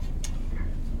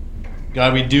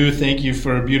God, we do thank you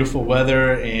for beautiful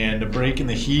weather and a break in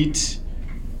the heat.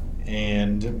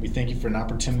 And we thank you for an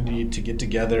opportunity to get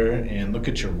together and look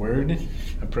at your word.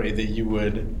 I pray that you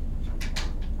would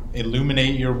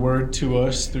illuminate your word to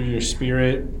us through your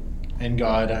spirit. And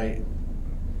God, I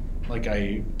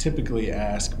typically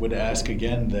would ask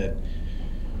again that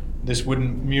this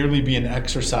wouldn't merely be an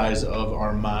exercise of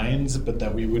our minds, but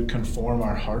that we would conform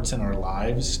our hearts and our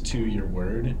lives to your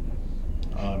word.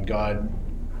 God,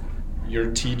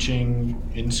 your teaching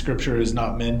in Scripture is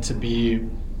not meant to be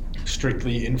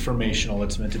strictly informational.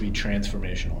 It's meant to be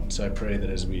transformational. And so I pray that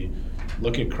as we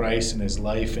look at Christ and his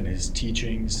life and his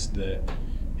teachings, that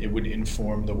it would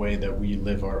inform the way that we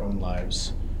live our own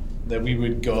lives, that we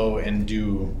would go and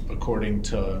do according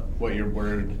to what your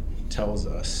word tells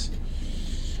us.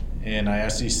 And I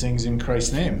ask these things in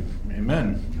Christ's name.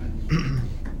 Amen.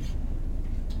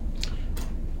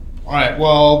 All right,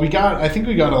 well, I think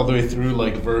we got all the way through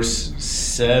like verse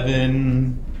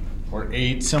 7 or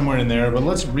 8, somewhere in there, but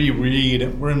let's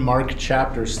reread. We're in Mark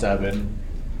chapter 7.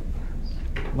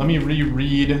 Let me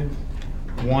reread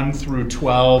 1 through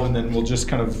 12, and then we'll just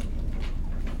kind of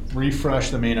refresh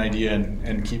the main idea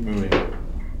and keep moving.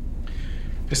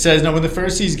 It says, "Now when the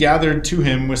Pharisees gathered to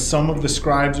him with some of the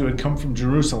scribes who had come from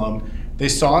Jerusalem, they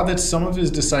saw that some of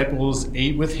his disciples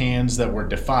ate with hands that were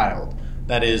defiled,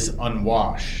 that is,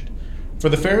 unwashed. For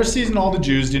the Pharisees and all the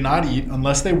Jews do not eat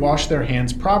unless they wash their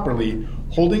hands properly,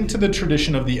 holding to the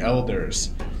tradition of the elders.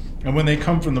 And when they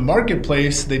come from the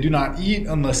marketplace, they do not eat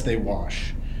unless they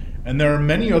wash. And there are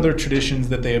many other traditions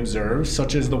that they observe,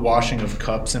 such as the washing of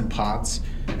cups and pots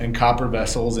and copper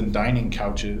vessels and dining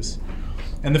couches.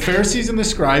 And the Pharisees and the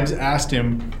scribes asked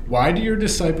him, 'Why do your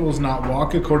disciples not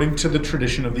walk according to the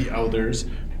tradition of the elders,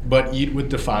 but eat with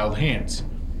defiled hands?'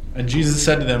 And Jesus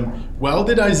said to them, 'Well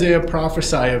did Isaiah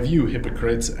prophesy of you,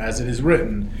 hypocrites, as it is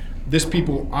written, This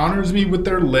people honors me with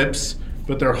their lips,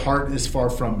 but their heart is far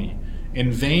from me.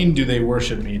 In vain do they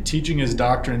worship me, teaching as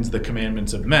doctrines the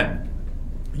commandments of men.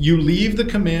 You leave the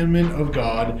commandment of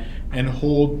God and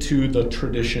hold to the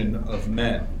tradition of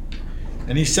men.'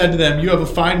 And he said to them, 'You have a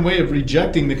fine way of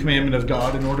rejecting the commandment of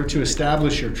God in order to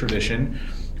establish your tradition.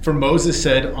 For Moses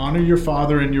said, Honor your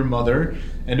father and your mother,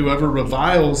 and whoever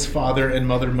reviles father and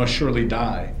mother must surely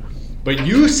die. But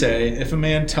you say, if a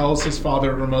man tells his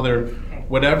father or mother,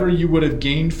 Whatever you would have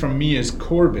gained from me is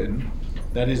Corban,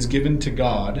 that is given to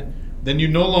God, then you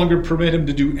no longer permit him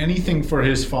to do anything for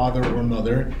his father or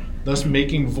mother, thus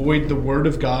making void the word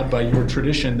of God by your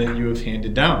tradition that you have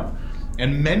handed down.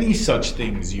 And many such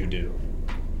things you do.'"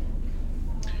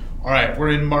 All right,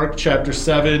 we're in Mark chapter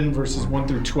 7, verses 1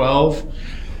 through 12.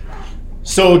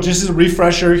 So just as a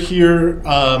refresher here,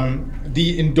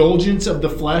 the indulgence of the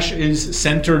flesh is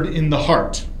centered in the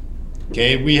heart.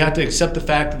 Okay, we have to accept the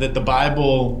fact that the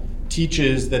Bible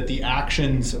teaches that the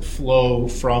actions flow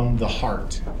from the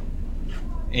heart.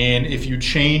 And if you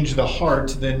change the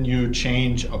heart, then you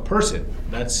change a person.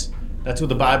 That's what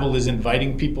the Bible is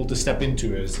inviting people to step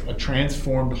into, is a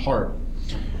transformed heart.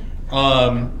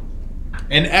 And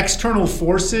external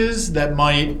forces that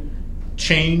might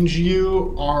change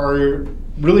you are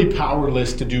really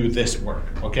powerless to do this work,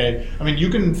 okay? I mean, you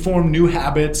can form new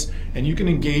habits and you can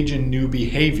engage in new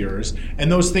behaviors,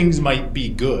 and those things might be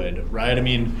good, right? I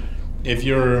mean, if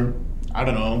you're, I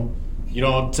don't know,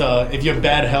 if you have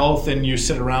bad health and you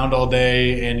sit around all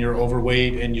day and you're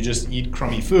overweight and you just eat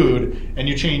crummy food and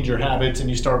you change your habits and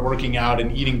you start working out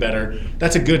and eating better,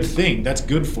 that's a good thing. That's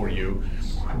good for you.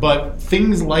 But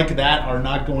things like that are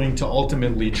not going to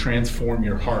ultimately transform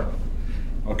your heart,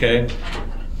 okay?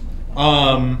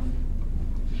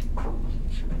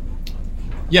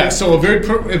 So a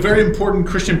very important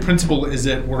Christian principle is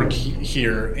at work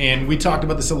here, and we talked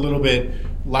about this a little bit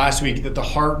last week, that the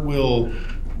heart will,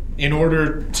 in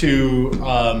order to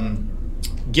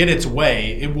get its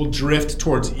way, it will drift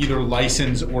towards either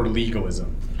license or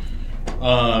legalism.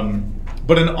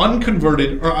 But a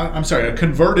converted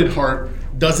heart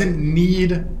doesn't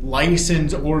need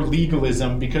license or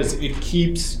legalism because it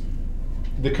keeps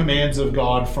the commands of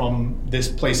God from this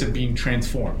place of being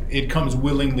transformed. It comes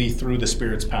willingly through the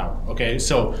Spirit's power, okay?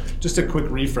 So just a quick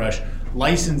refresh.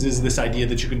 License is this idea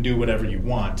that you can do whatever you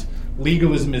want.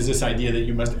 Legalism is this idea that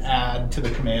you must add to the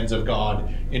commands of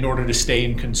God in order to stay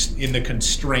in the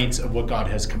constraints of what God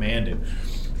has commanded.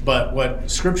 But what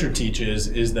Scripture teaches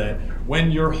is that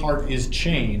when your heart is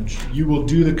changed, you will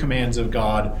do the commands of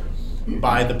God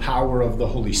by the power of the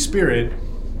Holy Spirit,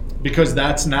 because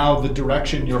that's now the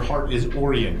direction your heart is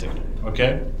oriented.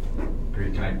 Okay?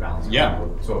 Can I balance? Yeah.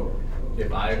 So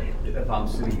if I'm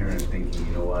sitting here and thinking,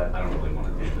 you know what, I don't really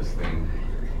want to do this thing,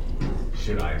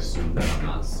 should I assume that I'm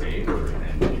not saved,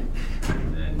 and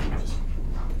then just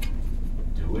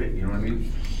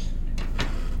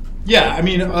Yeah, I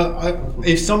mean,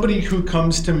 if somebody who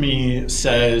comes to me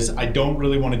says, "I don't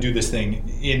really want to do this thing,"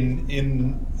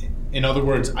 in other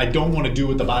words, I don't want to do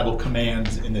what the Bible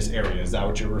commands in this area. Is that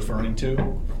what you're referring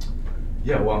to?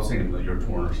 Yeah, well, I'm saying that you're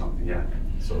torn or something. Yeah.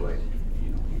 So like,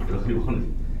 you really want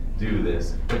to do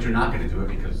this, but you're not going to do it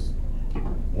because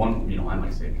one, I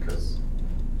might say because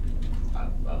I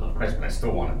love Christ, but I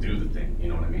still want to do the thing. You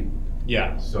know what I mean?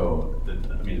 Yeah. So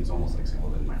it's almost like saying,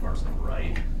 well, then my heart's not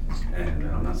right, and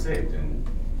then I'm not saved. And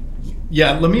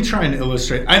yeah, let me try and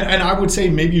illustrate. And I would say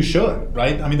maybe you should,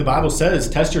 right? I mean, the Bible says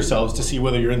test yourselves to see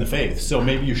whether you're in the faith. So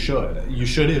maybe you should. You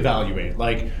should evaluate.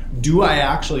 Like, do I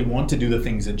actually want to do the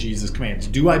things that Jesus commands?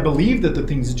 Do I believe that the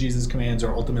things that Jesus commands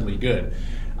are ultimately good?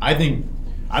 I think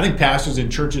pastors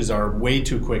and churches are way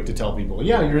too quick to tell people,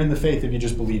 yeah, you're in the faith if you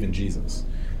just believe in Jesus.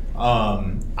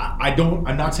 I'm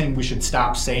not saying we should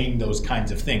stop saying those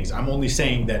kinds of things. I'm only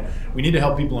saying that we need to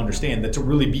help people understand that to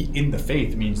really be in the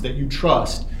faith means that you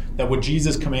trust that what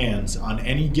Jesus commands on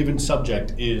any given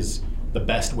subject is the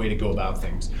best way to go about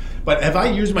things. But have I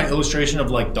used my illustration of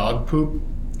like dog poop?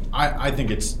 I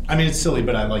think it's silly,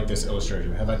 but I like this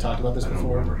illustration. Have I talked about this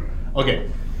before? I don't remember. Okay.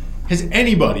 Has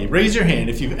anybody, raise your hand,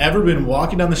 if you've ever been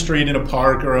walking down the street in a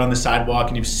park or on the sidewalk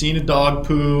and you've seen a dog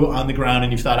poo on the ground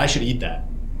and you've thought, I should eat that?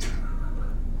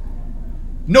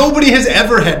 Nobody has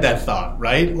ever had that thought,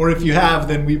 right? Or if you have,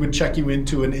 then we would check you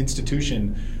into an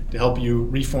institution to help you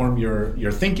reform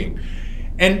your thinking.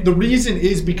 And the reason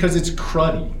is because it's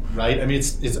cruddy, right? I mean,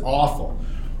 it's awful.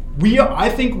 I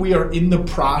think we are in the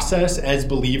process as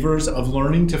believers of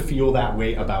learning to feel that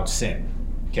way about sin,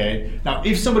 okay? Now,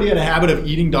 if somebody had a habit of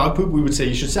eating dog poop, we would say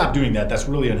you should stop doing that. That's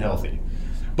really unhealthy.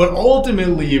 But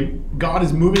ultimately, God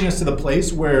is moving us to the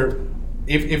place where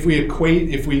if we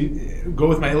go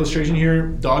with my illustration here,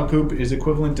 dog poop is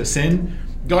equivalent to sin.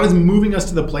 God is moving us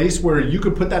to the place where you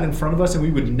could put that in front of us and we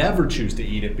would never choose to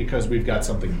eat it because we've got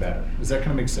something better. Does that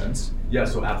kind of make sense? Yeah,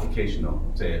 so application though.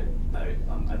 Say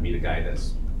I meet a guy that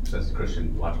says he's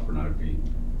Christian, watches pornography,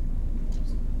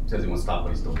 says he wants to stop,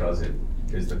 but he still does it.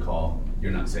 Is the call,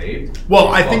 you're not saved? Well,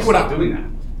 I think doing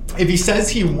that. If he says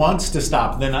he wants to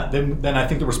stop, then I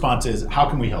think the response is, how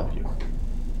can we help you?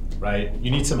 Right?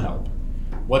 You need some help.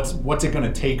 What's it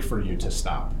going to take for you to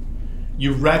stop?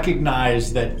 You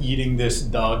recognize that eating this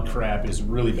dog crap is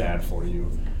really bad for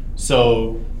you.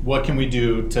 So what can we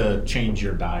do to change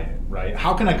your diet, right?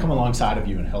 How can I come alongside of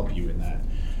you and help you in that?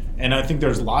 And I think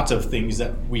there's lots of things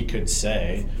that we could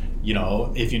say.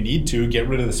 If you need to, get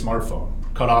rid of the smartphone.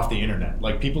 Cut off the internet.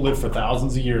 Like, people live for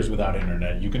thousands of years without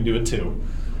internet. You can do it too.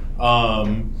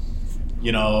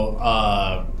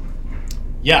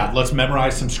 Let's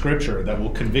memorize some scripture that will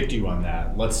convict you on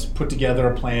that. Let's put together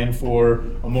a plan for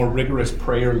a more rigorous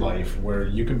prayer life where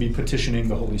you can be petitioning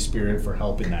the Holy Spirit for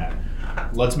help in that.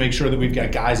 Let's make sure that we've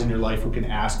got guys in your life who can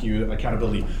ask you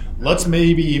accountability. Let's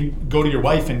maybe go to your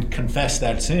wife and confess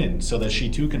that sin so that she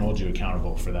too can hold you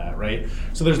accountable for that, right?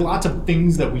 So there's lots of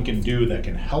things that we can do that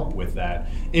can help with that.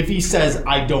 If he says,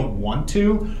 I don't want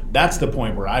to, that's the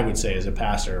point where I would say as a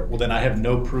pastor, well, then I have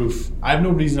no proof. I have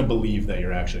no reason to believe that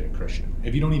you're actually a Christian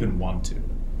if you don't even want to.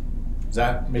 Does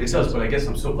that make sense? It does, but I guess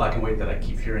I'm so black and white that I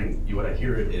keep hearing you. What I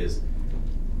hear is,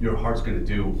 your heart's going to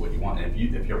do what you want, and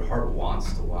if your heart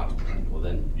wants to watch porn, well,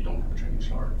 then you don't have to train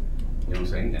your heart. You know what I'm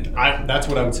saying? And that's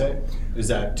what I would say. Is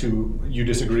that you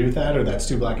disagree with that, or that's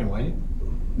too black and white?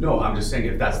 No, I'm just saying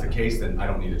if that's the case, then I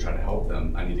don't need to try to help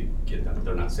them. I need to get them. If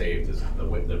they're not saved, is the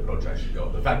approach I should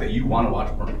go. The fact that you want to watch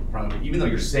pornography, even though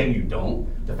you're saying you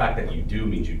don't, the fact that you do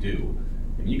means you do.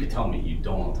 I mean, you could tell me you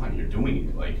don't all the time. You're doing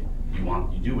it. Like,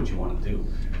 you do what you want to do.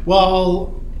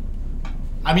 Well,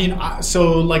 I mean,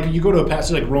 so like you go to a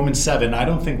passage like Romans 7. I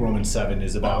don't think Romans 7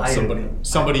 is about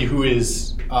somebody who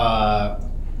is.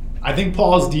 I think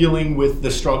Paul's dealing with the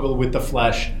struggle with the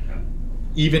flesh,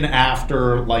 even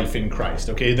after life in Christ.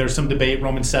 Okay, there's some debate.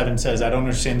 Romans 7 says, I don't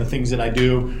understand the things that I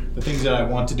do, the things that I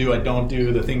want to do, I don't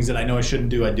do, the things that I know I shouldn't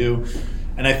do, I do.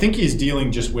 And I think he's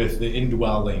dealing just with the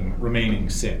indwelling, remaining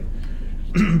sin.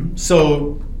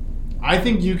 So I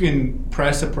think you can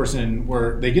press a person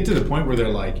where they get to the point where they're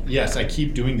like, yes, I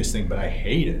keep doing this thing, but I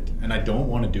hate it and I don't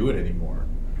want to do it anymore.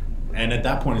 And at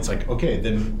that point, it's like, okay,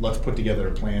 then let's put together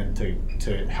a plan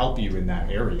to help you in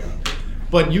that area.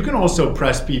 But you can also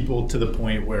press people to the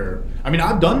point where, I mean,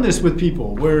 I've done this with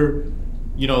people where,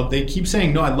 they keep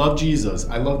saying, no, I love Jesus,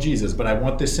 but I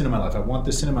want this sin in my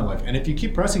life, And if you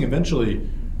keep pressing, eventually,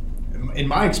 in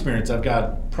my experience, I've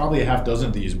got probably a half dozen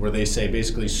of these where they say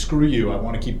basically, screw you, I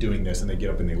want to keep doing this, and they get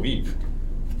up and they leave.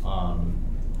 I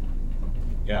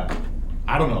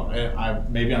don't know.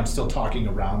 Maybe I'm still talking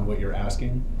around what you're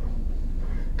asking.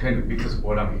 kind of, because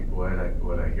what I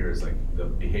hear is like the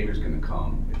behavior's going to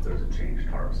come if there's a changed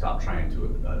heart. Stop trying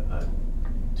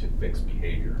to fix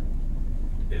behavior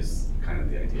is kind of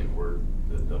the idea. Where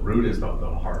the root is the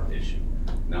heart issue.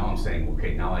 Now I'm saying,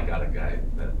 okay, now I got a guy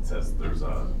that says there's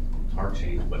a heart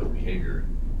change, but the behavior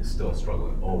is still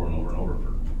struggling over and over and over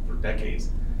for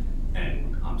decades.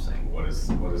 And I'm saying, what is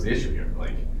the issue here?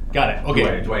 Like, got it.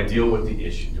 Okay. Do I deal with the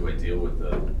issue? Do I deal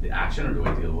with the action, or do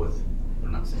I deal with what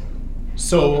I'm not saying?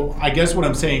 So I guess what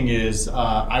I'm saying is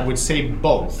I would say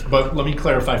both, but let me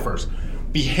clarify first.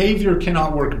 Behavior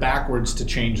cannot work backwards to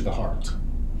change the heart,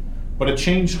 but a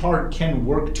changed heart can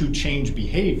work to change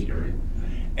behavior.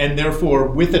 And therefore,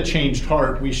 with a changed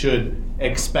heart, we should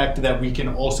expect that we can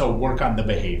also work on the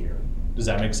behavior. Does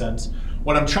that make sense?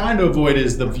 What I'm trying to avoid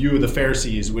is the view of the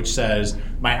Pharisees, which says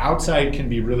my outside can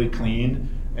be really clean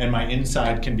and my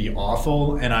inside can be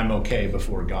awful and I'm okay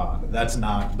before God. That's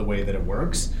not the way that it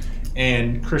works.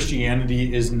 And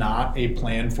Christianity is not a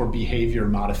plan for behavior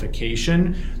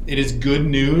modification. It is good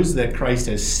news that Christ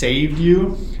has saved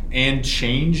you and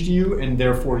changed you, and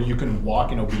therefore you can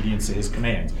walk in obedience to his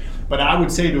commands. But I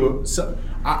would say to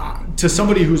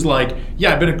somebody who's like,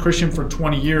 yeah, I've been a Christian for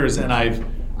 20 years and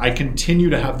I continue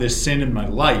to have this sin in my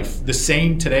life, the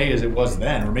same today as it was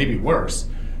then, or maybe worse.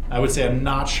 I would say I'm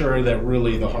not sure that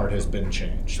really the heart has been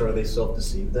changed. So are they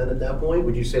self-deceived then at that point?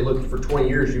 Would you say, look, for 20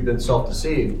 years you've been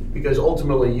self-deceived because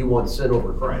ultimately you want sin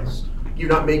over Christ? You're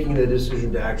not making the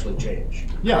decision to actually change.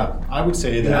 Yeah, I would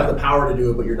say that. You have the power to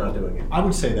do it, but you're not doing it. I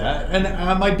would say that. And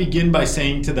I might begin by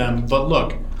saying to them, but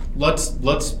look, let's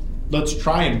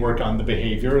try and work on the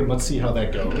behavior and let's see how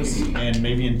that goes. And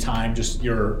maybe in time, just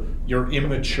your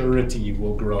immaturity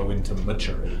will grow into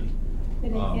maturity.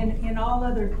 But in all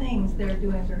other things, they're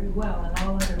doing very well. In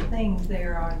all other things, they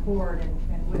are on board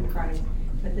and with Christ.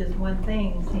 But this one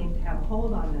thing seems to have a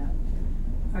hold on them.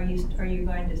 Are you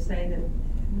going to say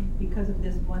that because of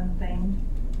this one thing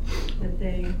that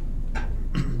they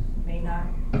may not?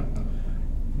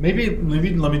 Maybe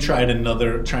let me try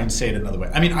and say it another way.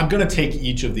 I mean, I'm going to take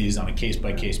each of these on a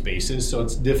case-by-case basis, so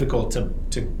it's difficult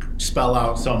to spell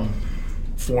out some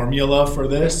formula for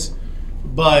this.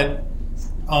 But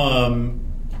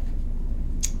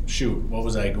shoot, what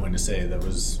was I going to say that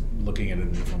was looking at it in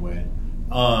a different way?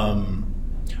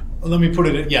 Let me put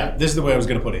it, this is the way I was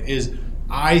going to put it, is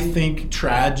I think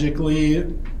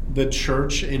tragically the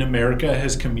church in America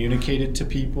has communicated to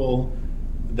people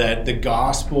that the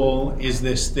gospel is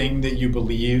this thing that you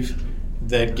believe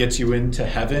that gets you into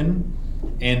heaven,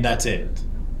 and that's it.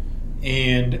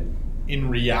 And in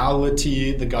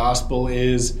reality, the gospel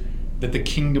is that the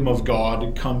kingdom of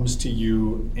God comes to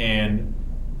you and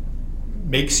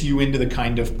makes you into the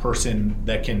kind of person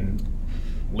that can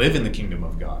live in the kingdom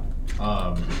of God.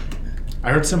 I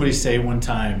heard somebody say one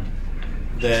time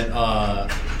that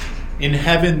in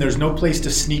heaven there's no place to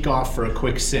sneak off for a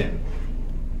quick sin.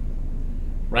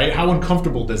 Right? How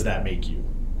uncomfortable does that make you?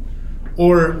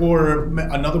 Or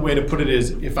another way to put it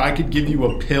is, if I could give you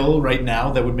a pill right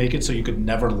now that would make it so you could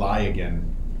never lie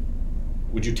again,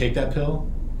 would you take that pill?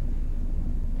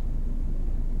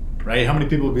 Right? How many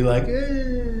people would be like,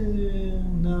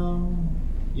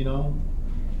 no,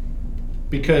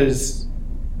 because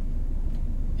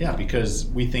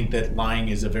we think that lying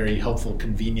is a very helpful,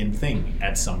 convenient thing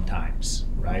at some times,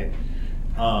 right?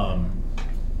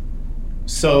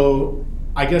 So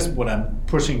I guess what I'm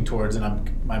pushing towards,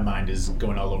 and my mind is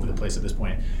going all over the place at this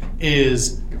point,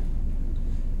 is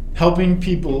helping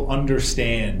people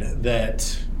understand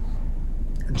that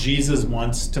Jesus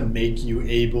wants to make you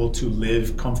able to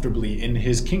live comfortably in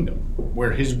his kingdom,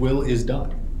 where his will is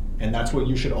done. And that's what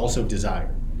you should also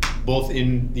desire, both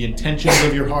in the intentions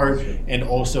of your heart and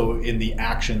also in the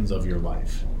actions of your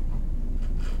life.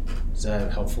 Is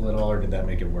that helpful at all, or did that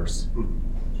make it worse?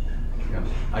 Yeah,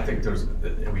 I think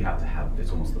we have to have,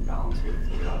 it's almost the balance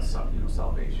with God's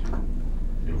salvation,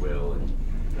 your will and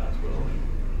God's will,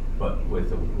 but with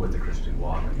the Christian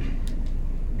walk.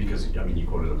 Because you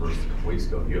quoted a verse a couple weeks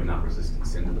ago: "You have not resisted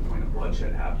sin to the point of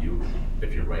bloodshed, have you?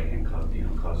 If your right hand causes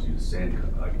you to sin."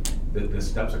 Like the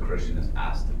steps a Christian is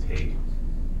asked to take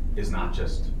is not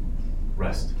just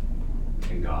rest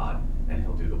in God and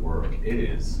He'll do the work. It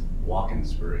is walk in the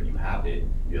Spirit. You have it.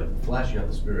 You have the flesh. You have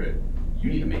the Spirit. You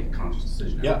need to make a conscious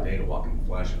decision every day to walk in the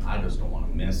flesh. And I just don't want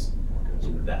to miss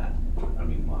that.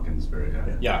 Walk in the Spirit.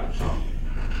 Yeah.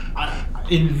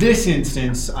 In this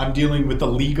instance, I'm dealing with the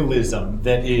legalism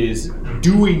that is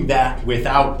doing that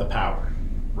without the power,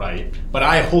 right? But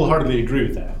I wholeheartedly agree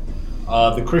with that.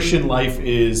 The Christian life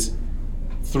is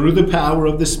through the power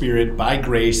of the Spirit, by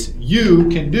grace, you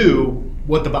can do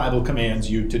what the Bible commands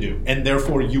you to do, and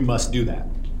therefore you must do that,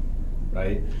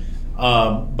 right?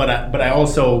 But I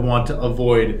also want to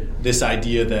avoid this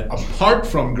idea that apart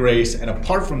from grace and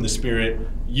apart from the Spirit,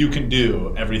 you can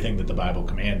do everything that the Bible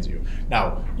commands you.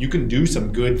 Now, you can do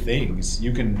some good things.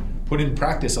 You can put in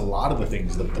practice a lot of the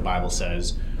things that the Bible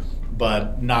says,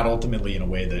 but not ultimately in a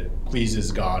way that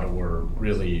pleases God or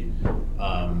really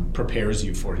prepares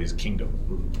you for his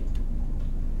kingdom.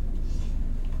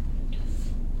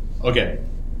 Okay,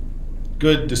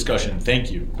 good discussion.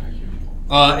 Thank you.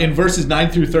 In verses 9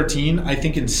 through 13, I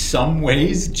think in some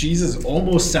ways, Jesus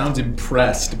almost sounds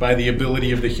impressed by the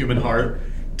ability of the human heart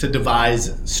to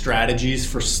devise strategies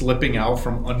for slipping out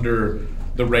from under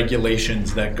the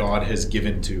regulations that God has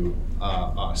given to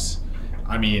us.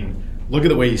 I mean, look at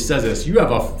the way he says this. You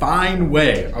have a fine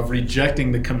way of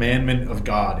rejecting the commandment of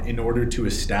God in order to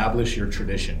establish your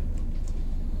tradition.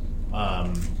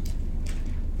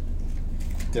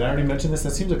 Did I already mention this?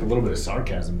 That seems like a little bit of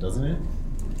sarcasm, doesn't it?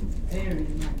 Very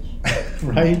much.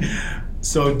 Right?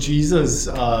 So Jesus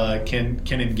can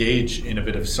engage in a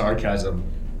bit of sarcasm.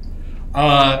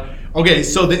 Okay,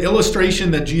 so the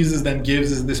illustration that Jesus then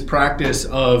gives is this practice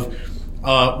of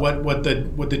what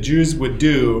the Jews would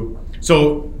do.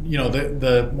 So, you know,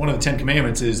 the one of the 10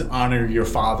 Commandments is honor your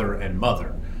father and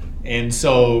mother. And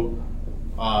so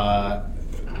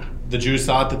the Jews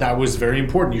thought that was very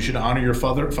important. You should honor your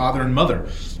father and mother.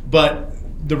 But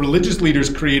the religious leaders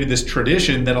created this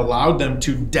tradition that allowed them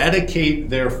to dedicate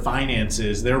their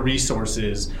finances, their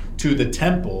resources to the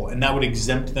temple, and that would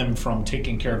exempt them from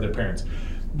taking care of their parents.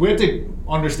 We have to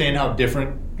understand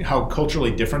how culturally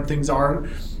different things are.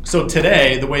 So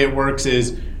today, the way it works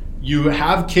is you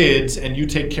have kids and you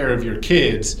take care of your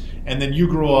kids, and then you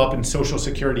grow up and Social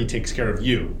Security takes care of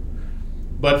you.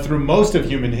 But through most of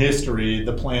human history,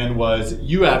 the plan was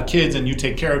you have kids and you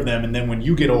take care of them, and then when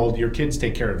you get old, your kids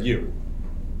take care of you.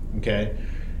 Okay?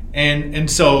 And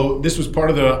so this was part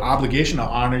of the obligation to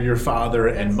honor your father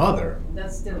and mother.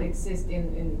 That still exists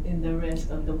in the rest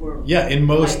of the world. Yeah, in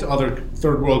most other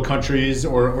third world countries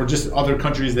or just other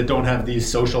countries that don't have these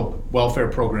social welfare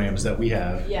programs that we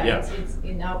have. Yeah. It's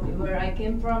where I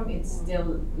came from, it's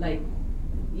still like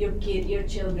your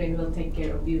children will take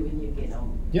care of you when you get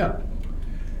home. Yeah.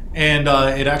 And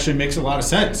it actually makes a lot of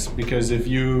sense because if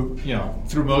you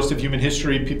through most of human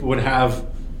history, people would have,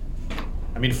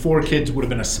 4 kids would have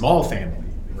been a small family,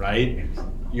 right?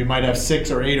 You might have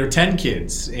 6 or 8 or 10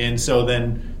 kids. And so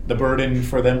then the burden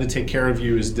for them to take care of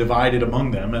you is divided among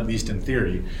them, at least in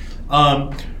theory.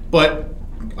 But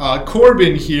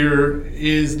Korban here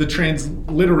is the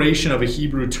transliteration of a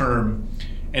Hebrew term,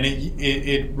 and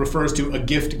it refers to a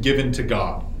gift given to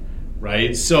God,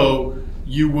 right? So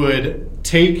you would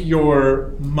take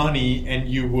your money and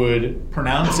you would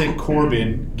pronounce it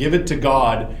Korban, give it to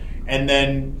God, and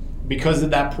then because of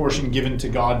that portion given to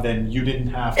God, then you didn't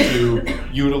have to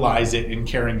utilize it in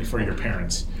caring for your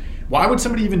parents. Why would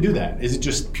somebody even do that? Is it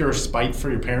just pure spite for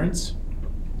your parents?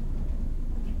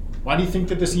 Why do you think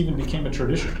that this even became a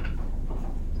tradition?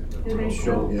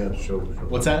 Show.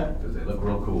 What's that? Because they look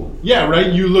real cool. Yeah, right?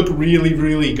 You look really,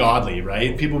 really godly,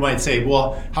 right? People might say,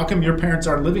 well, how come your parents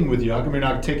aren't living with you? How come you're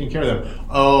not taking care of them?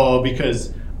 Oh,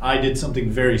 because I did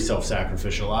something very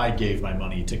self-sacrificial. I gave my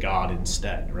money to God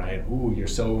instead, right? Ooh, you're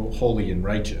so holy and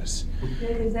righteous.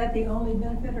 Is that the only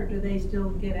benefit, or do they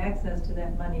still get access to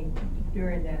that money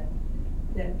during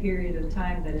that period of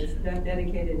time that it's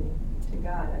dedicated to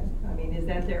God? Is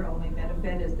that their only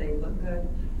benefit, is they look good?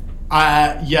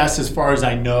 Yes, as far as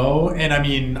I know.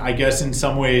 And I guess in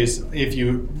some ways, if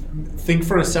you think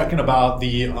for a second about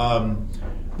the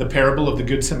parable of the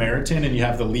Good Samaritan, and you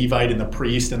have the Levite and the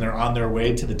priest, and they're on their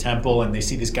way to the temple, and they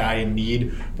see this guy in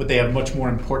need, but they have much more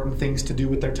important things to do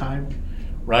with their time,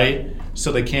 right?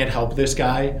 So they can't help this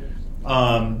guy.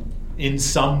 In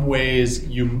some ways,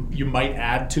 you might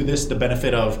add to this the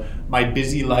benefit of my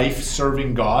busy life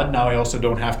serving God. Now I also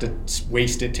don't have to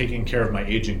waste it taking care of my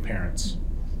aging parents.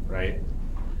 Right?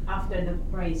 After the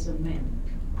praise of men.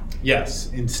 Yes,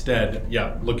 instead,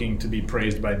 looking to be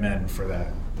praised by men for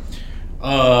that.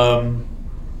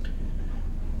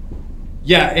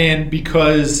 And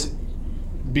because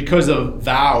of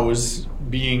vows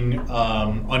being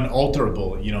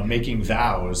unalterable, making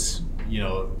vows,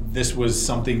 this was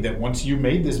something that once you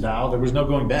made this vow, there was no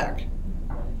going back.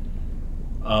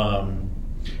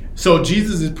 So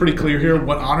Jesus is pretty clear here.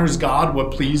 What honors God, what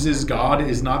pleases God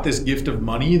is not this gift of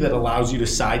money that allows you to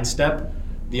sidestep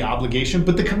the obligation,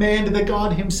 but the command that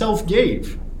God himself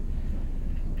gave.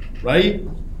 Right?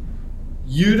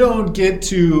 You don't get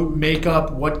to make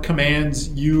up what commands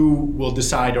you will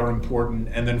decide are important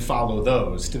and then follow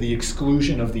those to the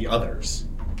exclusion of the others.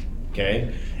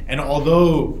 Okay? And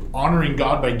although honoring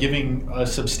God by giving a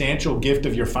substantial gift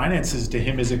of your finances to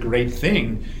him is a great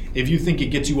thing, if you think it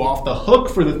gets you off the hook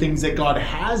for the things that God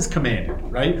has commanded,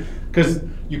 right? Because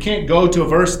you can't go to a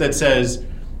verse that says,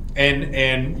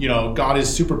 and you know, God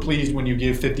is super pleased when you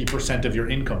give 50% of your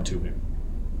income to him,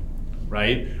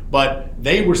 right? But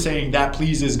they were saying that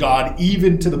pleases God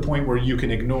even to the point where you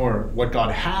can ignore what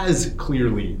God has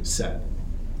clearly said.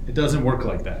 It doesn't work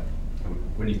like that.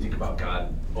 When you think about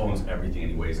God owns everything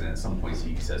anyways, and at some points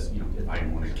he says, you know, if I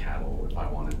wanted cattle, if I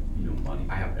wanted, you know, money,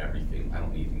 I have everything. I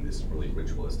don't need anything this really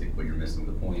ritualistic, but you're missing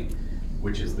the point,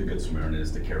 which is the Good Samaritan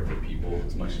is to care for people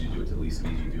as much as you do it to the least of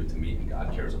these, you do it to me, and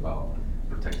God cares about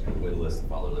protecting the widows, the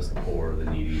fatherless, the poor, the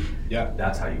needy. Yeah.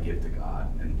 That's how you give to God,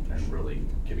 and really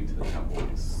giving to the temple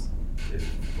is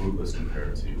fruitless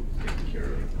compared to taking care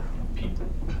of people.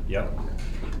 Yep.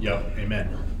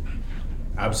 Amen.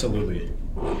 Absolutely.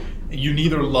 You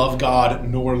neither love God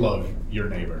nor love your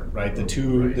neighbor, right? The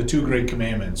two great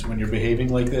commandments. When you're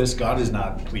behaving like this, God is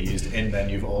not pleased, and then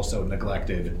you've also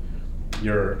neglected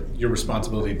your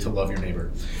responsibility to love your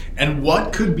neighbor. And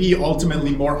what could be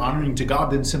ultimately more honoring to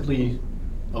God than simply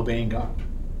obeying God?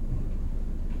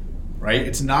 Right?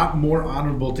 It's not more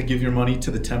honorable to give your money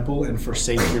to the temple and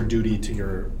forsake your duty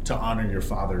to honor your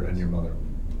father and your mother.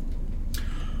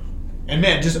 And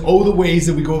man, just the ways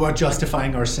that we go about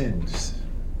justifying our sins,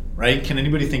 right? Can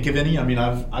anybody think of any? I mean,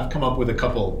 I've come up with a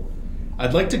couple.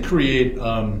 I'd like to create,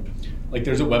 like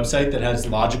there's a website that has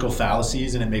logical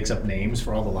fallacies and it makes up names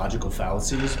for all the logical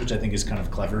fallacies, which I think is kind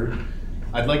of clever.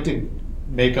 I'd like to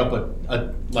make up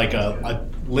a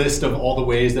list of all the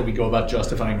ways that we go about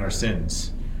justifying our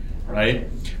sins, right?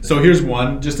 So here's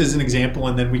one, just as an example,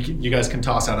 and then you guys can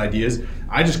toss out ideas.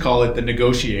 I just call it the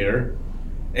negotiator.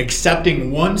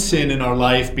 Accepting one sin in our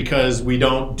life because we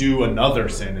don't do another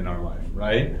sin in our life,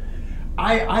 right?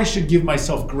 I should give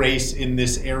myself grace in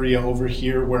this area over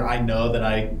here where I know that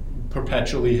I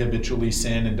habitually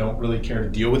sin and don't really care to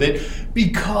deal with it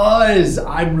because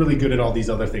I'm really good at all these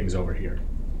other things over here,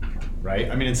 right?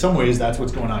 I mean, in some ways, that's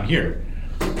what's going on here.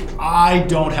 I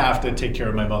don't have to take care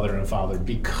of my mother and father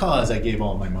because I gave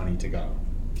all my money to God.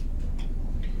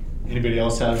 Anybody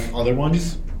else have other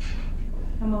ones?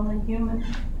 I'm only human.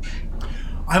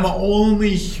 I'm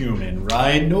only human,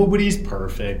 right? Nobody's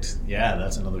perfect. Yeah,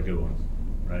 that's another good one,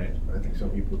 right? I think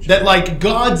some people That like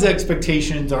God's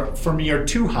expectations for me are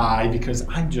too high because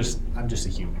I'm just a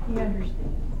human. You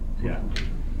understand. Yeah.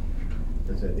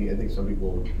 I think some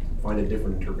people find a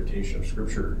different interpretation of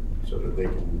Scripture so that they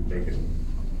can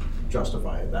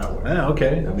justify it that way. Yeah,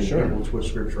 okay, I mean, sure. people twist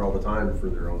Scripture all the time for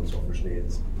their own selfish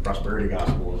needs. Prosperity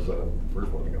gospel is the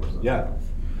first one that comes up. Yeah.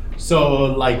 So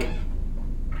like,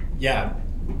 yeah,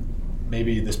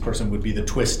 maybe this person would be the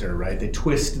twister, right? They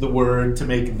twist the word to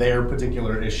make their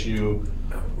particular issue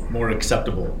more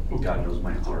acceptable. Oh, God knows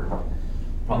my heart.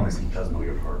 Problem is, he does know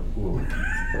your heart. Ooh.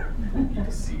 You can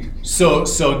see. So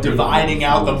dividing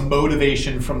out the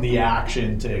motivation from the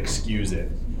action to excuse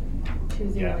it.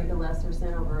 Choosing Yeah. like a lesser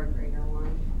sin over a greater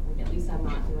one. Like at least I'm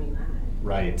not doing that.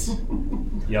 Right.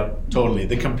 Yep, totally.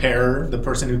 The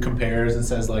person who compares and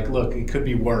says like, look, it could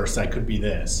be worse, I could be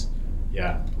this.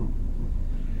 Yeah.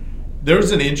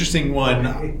 There's an interesting one.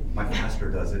 Hey, my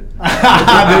pastor does it. There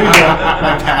you go.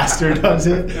 My pastor does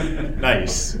it.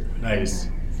 Nice.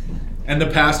 And the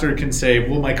pastor can say,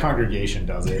 well, my congregation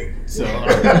does it. So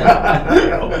I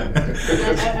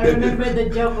remember the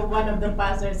joke of one of the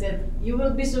pastors said, you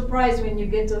will be surprised when you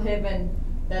get to heaven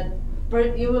that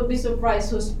you will be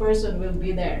surprised whose person will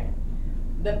be there.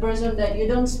 The person that you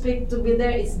don't expect to be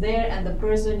there is there, and the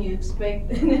person you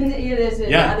expect it is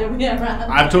the other way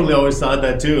around. I've totally always thought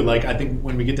that too. Like, I think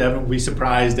when we get to heaven, we'll be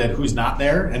surprised at who's not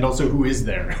there and also who is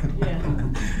there.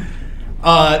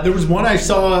 Yeah. There was one I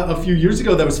saw a few years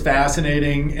ago that was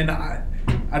fascinating, and I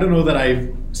don't know that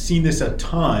I've seen this a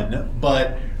ton,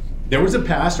 but there was a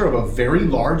pastor of a very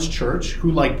large church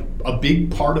who, like, a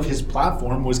big part of his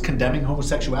platform was condemning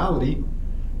homosexuality.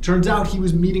 Turns out he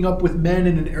was meeting up with men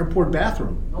in an airport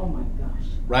bathroom. Oh my gosh.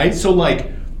 Right? So,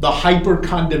 like, the hyper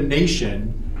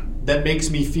condemnation that makes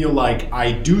me feel like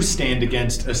I do stand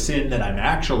against a sin that I'm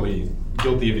actually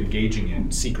guilty of engaging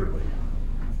in secretly.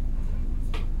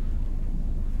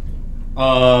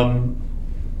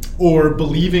 Or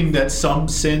believing that some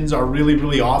sins are really,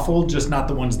 really awful, just not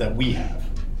the ones that we have,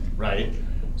 right?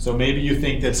 So maybe you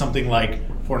think that something like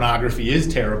pornography is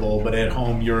terrible, but at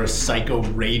home you're a psycho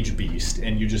rage beast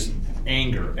and you just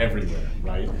anger everywhere,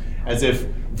 right? As if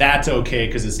that's okay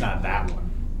because it's not that one.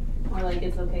 Or like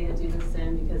it's okay to do the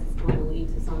sin because it's going to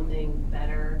lead to something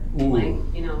better. Ooh. Like,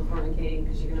 fornicating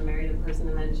because you're going to marry the person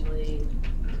eventually.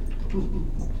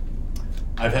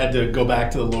 I've had to go back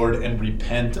to the Lord and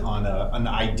repent on an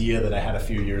idea that I had a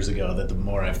few years ago that the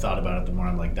more I've thought about it, the more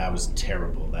I'm like, that was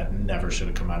terrible. That never should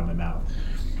have come out of my mouth.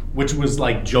 Which was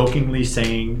like jokingly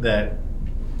saying that,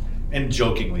 and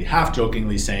jokingly, half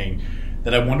jokingly saying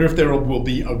that I wonder if there will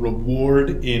be a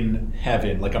reward in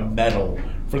heaven, like a medal,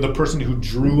 for the person who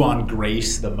drew on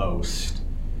grace the most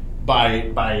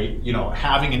by you know,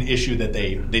 having an issue that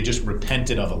they just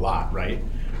repented of a lot, right?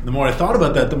 And the more I thought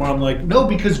about that, the more I'm like, no,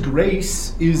 because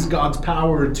grace is God's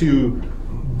power to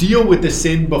deal with the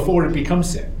sin before it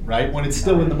becomes sin, right? When it's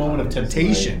still in the moment of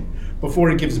temptation, before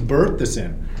it gives birth to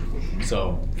sin.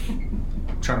 So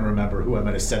I'm trying to remember who I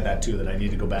might have said that to, that I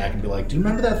need to go back and be like, do you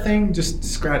remember that thing? Just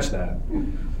scratch that.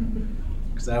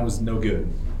 Because that was no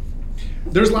good.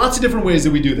 There's lots of different ways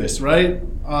that we do this, right?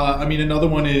 I mean, another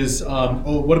one is,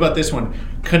 what about this one?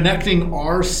 Connecting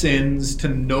our sins to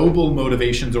noble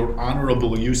motivations or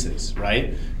honorable uses,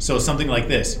 right? So something like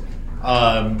this.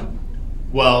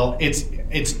 Well,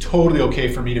 it's totally okay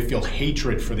for me to feel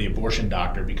hatred for the abortion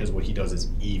doctor because what he does is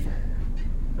evil,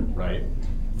 right?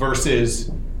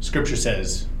 Versus, Scripture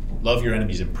says, love your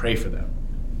enemies and pray for them.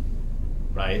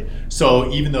 Right? So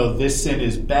even though this sin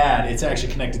is bad, it's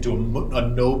actually connected to a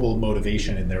noble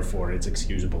motivation, and therefore it's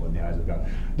excusable in the eyes of God.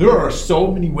 There are so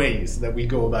many ways that we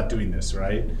go about doing this,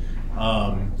 right?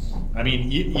 I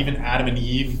mean, even Adam and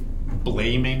Eve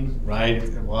blaming, right?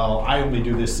 Well, I only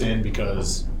do this sin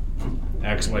because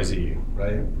X, Y, Z,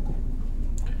 right?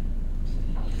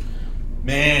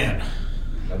 Man.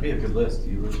 That'd be a good list.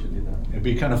 You really should do that. It'd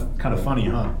be kind of funny,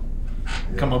 huh?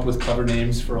 Come up with clever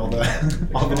names for all the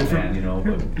different, Man, you know,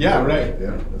 but yeah, right.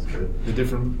 Yeah, that's good. The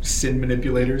different sin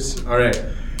manipulators. All right.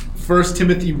 1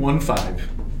 Timothy 1:5.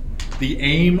 The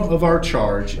aim of our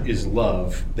charge is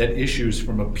love that issues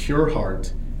from a pure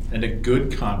heart and a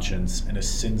good conscience and a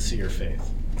sincere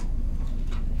faith.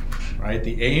 Right?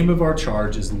 The aim of our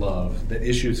charge is love that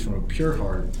issues from a pure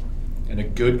heart and a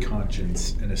good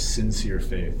conscience and a sincere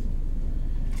faith.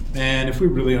 Man, if we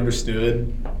really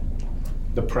understood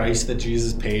the price that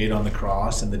Jesus paid on the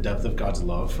cross and the depth of God's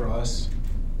love for us,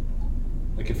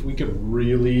 like if we could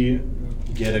really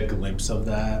get a glimpse of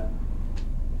that,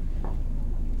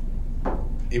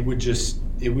 it would just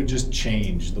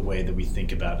change the way that we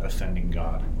think about offending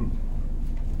God.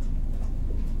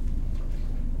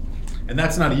 And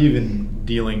that's not even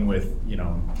dealing with, you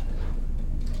know,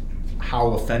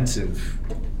 how offensive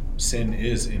sin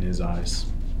is in his eyes.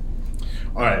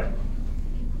 All right.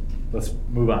 Let's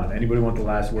move on. Anybody want the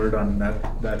last word on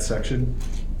that section?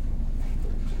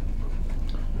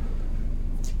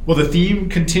 Well, the theme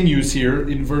continues here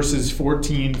in verses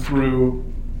 14 through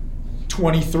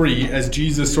 23 as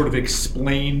Jesus sort of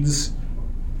explains,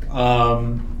 he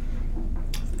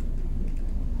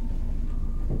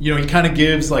kind of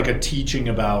gives like a teaching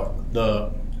about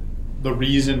the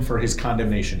reason for his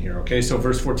condemnation here. Okay, so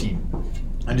verse 14.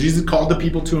 And Jesus called the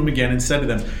people to him again and said to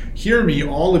them, "Hear me,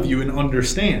 all of you, and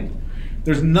understand.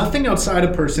 There's nothing outside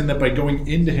a person that by going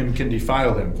into him can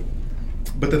defile him.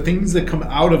 But the things that come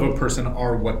out of a person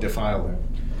are what defile him."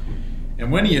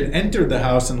 And when he had entered the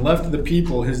house and left the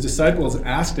people, his disciples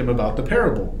asked him about the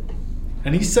parable.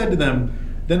 And he said to them,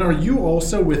 "Then are you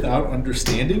also without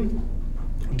understanding?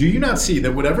 Do you not see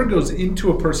that whatever goes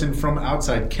into a person from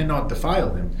outside cannot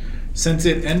defile him, since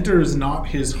it enters not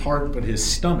his heart but his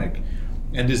stomach,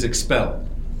 and is expelled?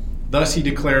 Thus he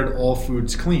declared all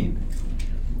foods clean.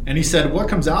 And he said, what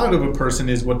comes out of a person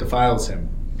is what defiles him.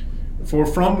 For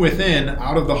from within,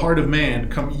 out of the heart of man,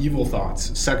 come evil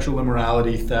thoughts, sexual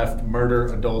immorality, theft, murder,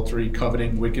 adultery,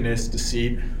 coveting, wickedness,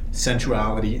 deceit,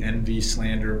 sensuality, envy,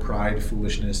 slander, pride,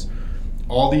 foolishness.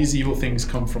 All these evil things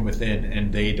come from within,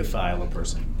 and they defile a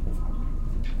person.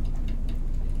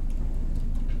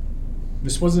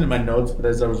 This wasn't in my notes, but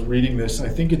as I was reading this, I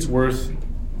think it's worth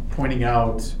pointing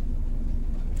out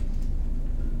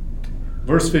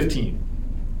verse 15.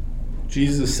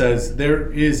 Jesus says there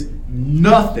is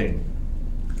nothing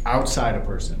outside a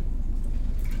person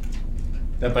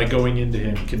that by going into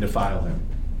him can defile him.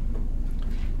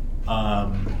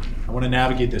 I want to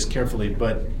navigate this carefully,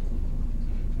 but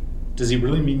does he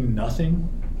really mean nothing?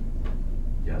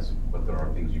 Yes, but there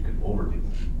are things you can overdo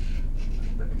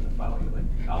that can defile you, like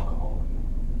alcohol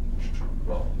and,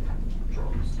 well,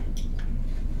 drugs.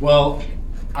 Well,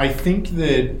 I think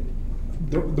that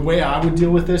the way I would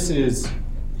deal with this is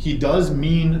he does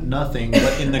mean nothing,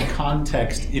 but in the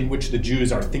context in which the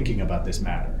Jews are thinking about this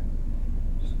matter.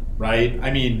 Right?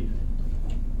 I mean,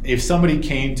 if somebody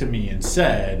came to me and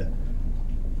said,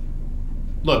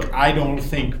 look, I don't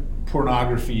think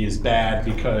pornography is bad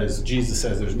because Jesus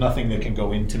says there's nothing that can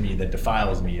go into me that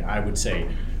defiles me, I would say,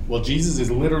 Well, Jesus is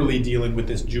literally dealing with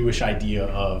this Jewish idea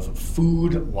of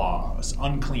food laws,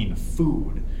 unclean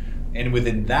food. And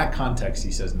within that context,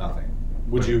 he says nothing.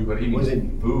 Would you? But he means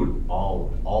food,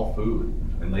 all food.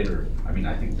 And later, I mean,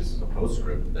 I think this is a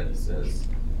postscript that he says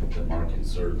that Mark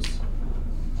inserts.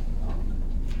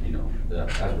 That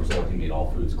as a result, he made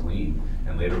all foods clean.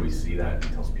 And later we see that he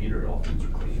tells Peter all foods are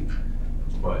clean.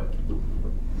 But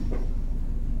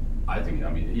I think,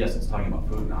 yes, it's talking about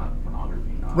food, not pornography.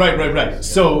 Right.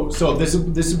 So this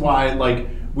is why, like,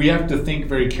 we have to think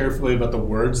very carefully about the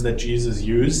words that Jesus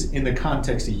used in the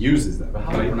context he uses them. But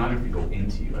how does pornography go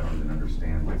into you? I don't even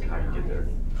understand how you get there.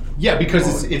 Yeah,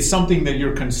 because it's something that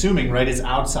you're consuming, right? It's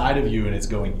outside of you and it's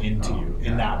going into you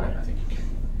in that way. I think you can.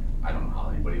 I don't know how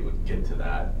anybody would get to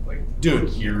that, like, Dude.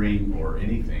 hearing or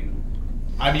anything.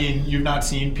 I mean, you've not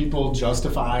seen people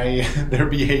justify their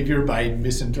behavior by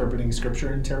misinterpreting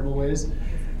scripture in terrible ways?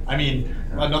 I mean,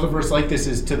 another verse like this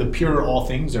is, to the pure, all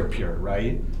things are pure,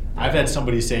 right? I've had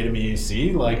somebody say to me,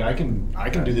 see, like, I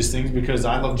can do these things because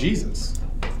I love Jesus.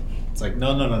 It's like,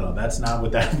 no, that's not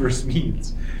what that verse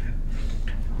means.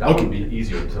 That would be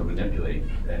easier to manipulate,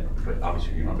 but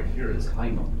obviously you remember here it's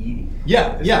talking about eating.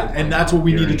 Yeah, and that's what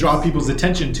we need to draw people's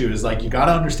attention to, is like, you got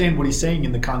to understand what he's saying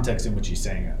in the context in which he's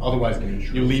saying it. Otherwise,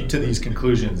 you lead to these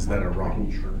conclusions that are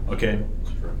wrong. Okay?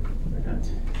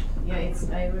 Yeah,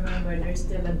 I remember there's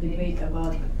still a debate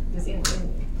about, because in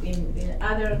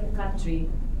other country,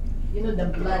 the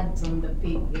blood from the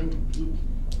pig,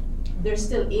 they're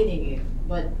still eating it,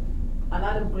 but a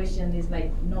lot of Christians is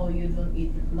like, no, you don't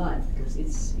eat the blood because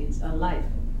it's alive.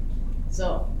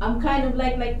 So I'm kind of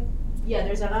like,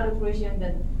 there's a lot of Christians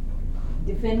that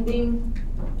defending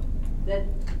that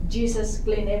Jesus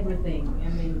cleaned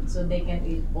everything. So they can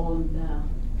eat all the.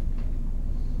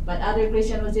 But other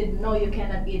Christians would say, no, you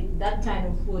cannot eat that kind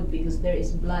of food because there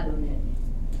is blood on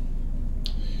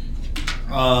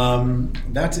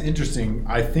it. That's interesting.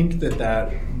 I think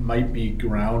that might be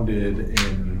grounded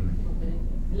in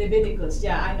Leviticus,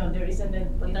 yeah, I know there isn't.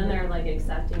 But then they're like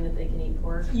accepting that they can eat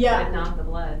pork, Yeah. but not the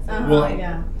blood. So Well,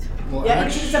 yeah. Well, Yeah,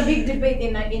 it's a big debate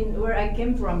in where I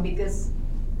came from because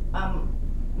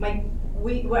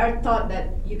we are taught that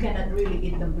you cannot really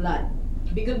eat the blood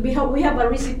because we have a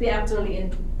recipe actually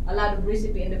in a lot of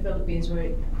recipe in the Philippines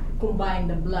where combine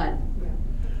the blood.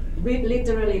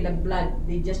 Literally the blood,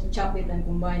 they just chop it and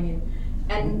combine it.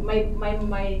 And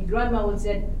my grandma would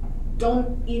say,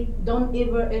 don't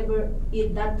ever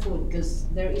eat that food because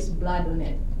there is blood on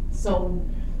it. So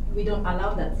we don't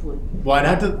allow that food. Well,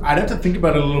 I'd have to think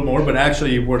about it a little more, but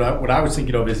actually what I was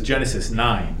thinking of is Genesis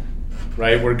 9,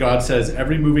 right? Where God says,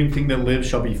 every moving thing that lives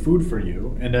shall be food for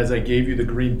you, and as I gave you the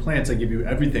green plants, I give you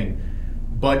everything,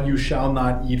 but you shall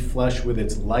not eat flesh with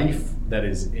its life, that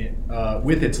is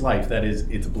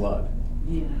its blood.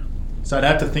 Yeah. So I'd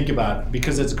have to think about it,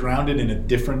 because it's grounded in a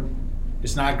different,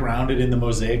 it's not grounded in the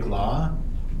Mosaic law.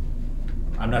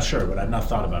 I'm not sure, but I've not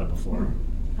thought about it before.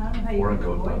 I don't know how you Or a can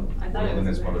goat avoid. blood. I thought it was in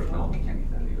its very mother's milk, small. you can't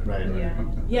eat that either. Right. Yeah.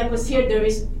 Yeah, because here there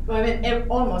is,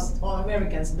 almost all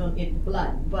Americans don't eat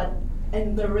blood, but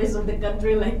in the rest of the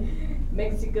country, like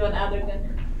Mexico and other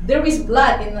countries, there is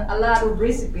blood in a lot of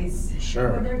recipes. Well,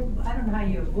 Sure. I don't know how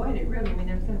you avoid it, really. I mean,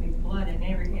 there's gonna be blood in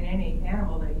any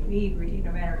animal that you eat,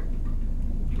 no matter.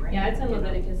 Yeah, it's in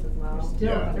Leviticus as well. There's still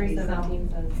Yeah. 3:17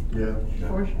 says. Yeah.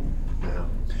 portion. Yeah.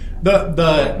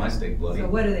 The My steak bloody. So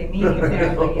what do they mean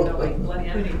exactly, like blood pudding,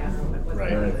 I don't know what's Right.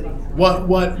 blood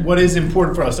pudding. what is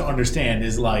important for us to understand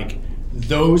is, like,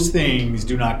 those things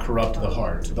do not corrupt the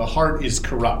heart. The heart is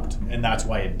corrupt, and that's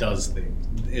why it does things.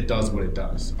 It does what it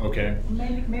does. Okay.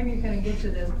 Maybe you're gonna get to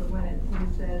this, but when it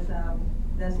says,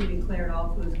 thus he declared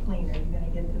all foods clean, are you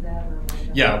gonna get to that or? am I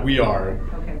gonna- Yeah, we are.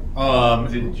 Okay.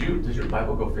 Does your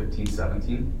Bible go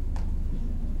 15:17?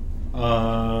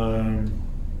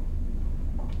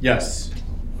 Yes.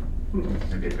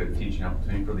 Maybe a good teaching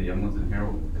opportunity for the young ones in here,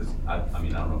 because I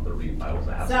don't know if they're reading Bibles.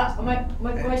 I have So some.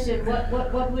 my question,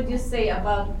 what would you say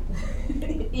about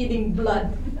eating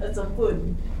blood as a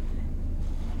food?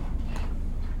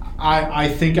 I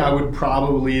think I would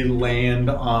probably land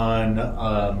on.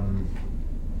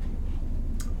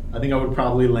 I think I would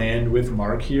probably land with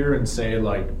Mark here and say,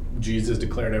 like, Jesus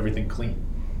declared everything clean.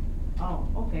 Oh,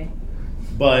 okay.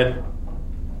 But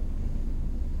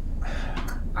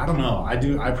I don't know.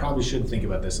 I probably should think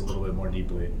about this a little bit more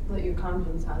deeply. But your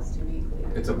conscience has to be clear.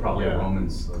 It's probably Yeah. a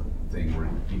Romans thing where,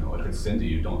 if it's sin to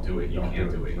you, don't do it. You Don't can't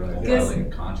do do it, it. right. Don't Yes.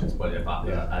 violate conscience. But if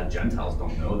Yeah. Gentiles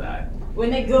don't know that,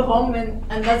 When I go home and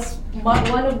that's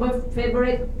one of my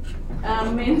favorite,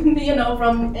 from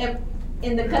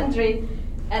in the country,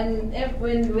 and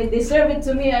when they serve it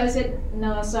to me, I said,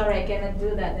 no, sorry, I cannot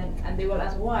do that, and they will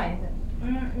ask why.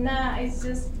 Nah, it's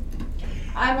just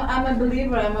I'm a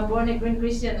believer. I'm a born again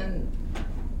Christian, and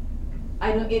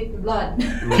I don't eat blood.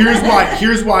 Here's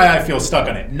why I feel stuck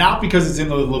on it. Not because it's in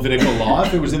the Levitical law.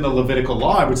 If it was in the Levitical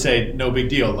law, I would say no big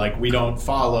deal. Like, we don't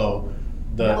follow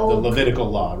the Levitical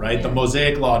law, right? Yeah. The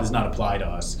Mosaic law does not apply to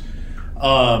us.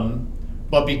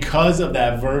 But because of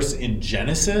that verse in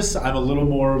Genesis, I'm a little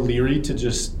more leery to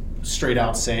just straight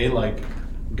out say, like,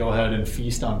 go ahead and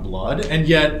feast on blood. And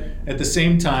yet, at the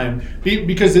same time,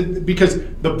 because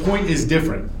the point is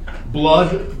different.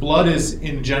 Blood is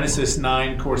in Genesis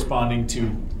 9 corresponding to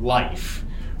life,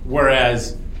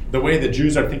 whereas the way the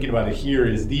Jews are thinking about it here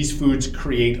is these foods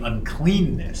create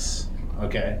uncleanness.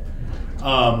 Okay,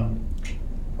 So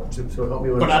help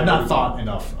me. but I've not thought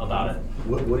enough about it.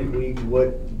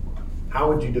 How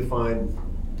would you define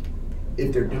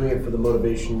if they're doing it for the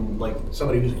motivation, like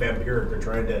somebody who's vampiric, they're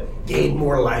trying to gain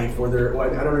more life, or they're, I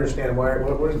don't understand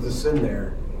what is the sin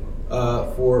there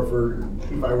for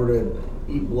if I were to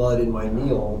eat blood in my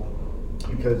meal,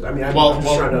 because I'm just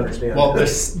trying to understand. Well, the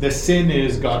sin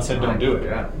is God said don't do it.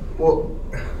 Yeah. Well,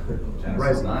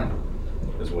 Genesis 9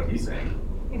 is what he's saying.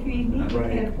 If you eat meat, you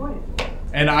Right. can't afford it.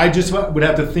 And I just would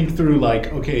have to think through,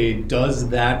 like, okay, does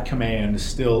that command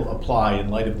still apply in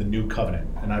light of the new covenant?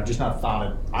 And I've not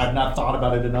thought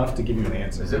about it enough to give you an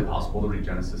answer. Is it possible to read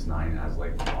Genesis 9 as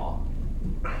like law?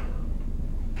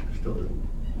 still doesn't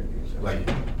make any sense. Like,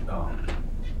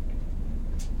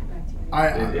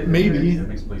 it Maybe. It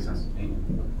makes complete sense to me.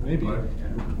 Maybe. But,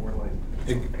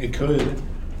 yeah. It could.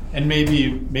 And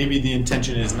maybe the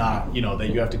intention is not, that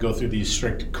you have to go through these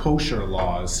strict kosher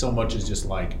laws so much as just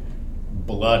like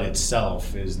blood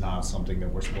itself is not something that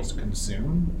we're supposed to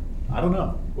consume. I don't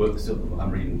know. Well, so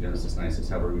I'm reading Genesis 9:6,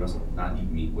 however, you must not eat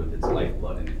meat with its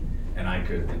lifeblood in it. And I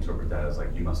could interpret that as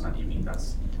like, you must not eat meat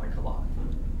that's like halal.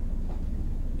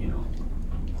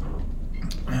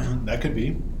 That could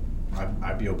be.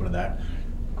 I'd be open to that.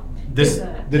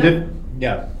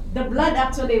 Yeah. The blood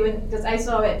actually, because I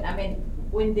saw it,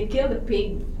 when they kill the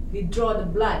pig, they draw the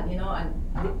blood, and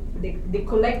they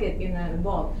collect it in a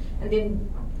ball. And then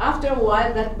after a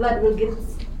while, that blood will get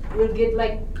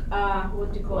like,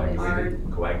 what do you call it?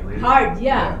 Coagulated. Hard,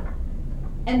 yeah.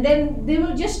 And then they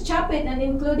will just chop it and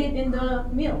include it in the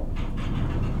meal.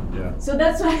 Yeah. So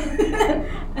that's why,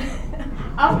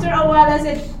 after a while, I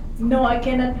said, no, I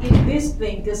cannot eat this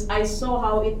thing because I saw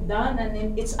how it done, and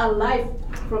then it's alive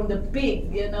from the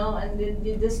pig, and then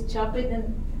you just chop it,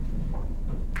 and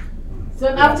so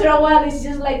after a while, it's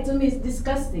just like, to me, it's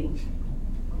disgusting.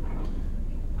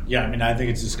 Yeah, I think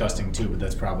it's disgusting too, but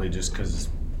that's probably just because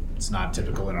it's not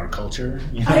typical in our culture.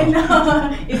 I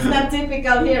know it's not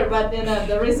typical here, but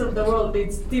the rest of the world,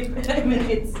 it's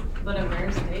it's. But a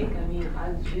rare steak,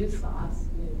 a juice sauce,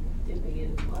 dipping it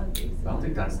in blood, basically. I don't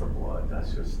think that's the blood.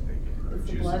 That's just the It's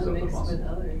the juices blood of the mixed muscle. with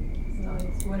other. So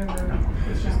it's whatever.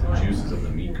 It's just the juices of the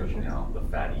meat cooking out, the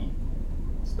fatty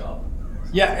stuff.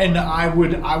 Yeah, and I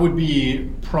would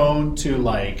be prone to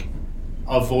like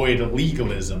avoid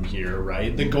legalism here,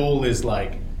 right? The goal is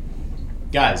like,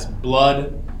 guys,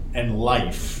 blood and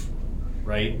life,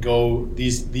 right?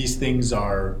 These things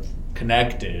are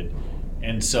connected,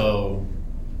 and so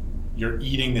you're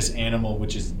eating this animal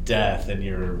which is death, and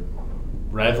you're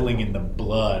reveling in the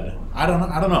blood. I don't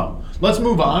know. Let's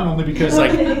move on, only because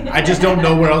like I just don't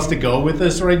know where else to go with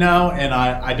this right now, and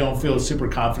I don't feel super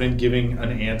confident giving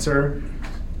an answer.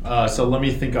 So let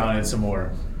me think on it some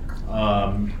more,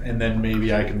 and then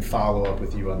maybe I can follow up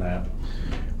with you on that.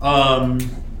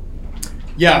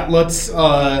 Yeah, let's.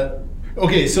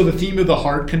 Okay, so the theme of the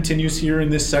heart continues here in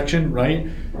this section, right?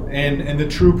 And the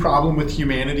true problem with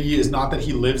humanity is not that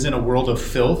he lives in a world of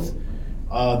filth.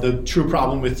 The true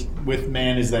problem with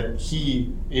man is that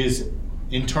he is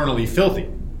internally filthy.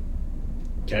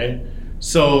 Okay,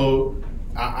 so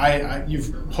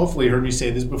you've hopefully heard me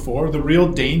say this before. The real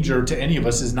danger to any of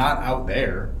us is not out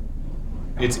there;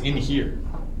 it's in here.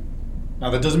 Now,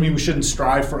 that doesn't mean we shouldn't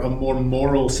strive for a more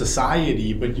moral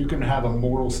society, but you can have a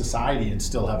moral society and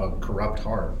still have a corrupt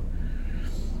heart.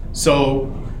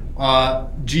 So,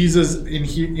 Jesus,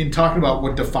 in talking about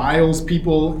what defiles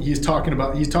people, he's talking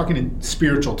in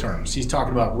spiritual terms. He's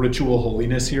talking about ritual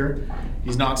holiness here.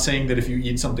 He's not saying that if you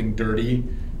eat something dirty,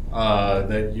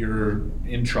 that you're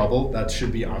in trouble. That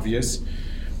should be obvious.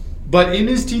 But in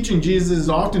his teaching, Jesus is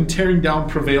often tearing down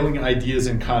prevailing ideas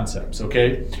and concepts,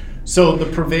 okay? So the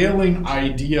prevailing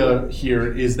idea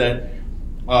here is that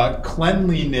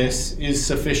cleanliness is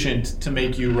sufficient to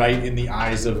make you right in the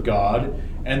eyes of God,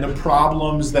 and the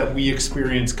problems that we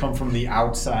experience come from the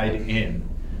outside in.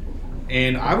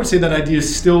 And I would say that idea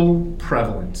is still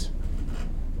prevalent.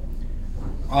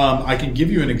 I can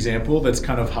give you an example that's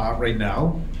kind of hot right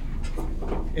now.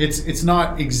 it's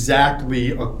not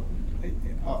exactly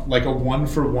like a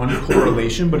one-for-one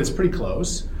correlation, but it's pretty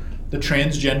close. The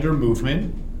transgender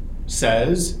movement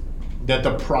says that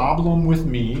the problem with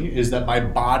me is that my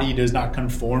body does not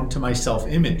conform to my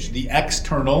self-image. The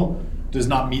external does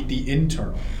not meet the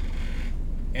internal.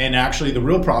 And actually the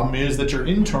real problem is that your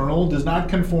internal does not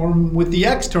conform with the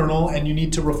external, and you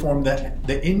need to reform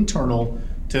the internal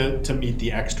to meet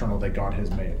the external that God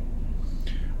has made.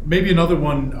 Maybe another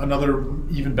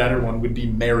even better one would be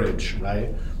marriage,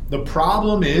 right? The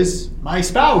problem is my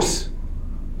spouse,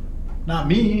 not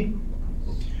me.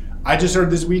 I just heard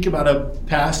this week about a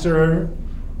pastor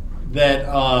that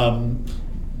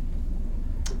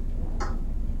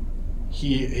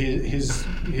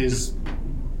his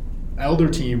elder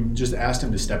team just asked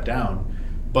him to step down,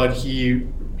 but he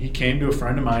came to a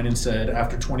friend of mine and said,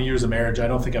 after 20 years of marriage, I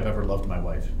don't think I've ever loved my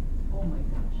wife. Oh my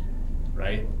gosh.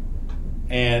 Right?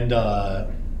 And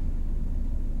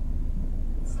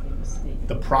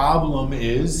the problem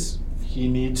is he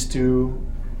needs to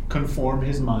conform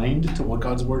his mind to what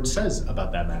God's word says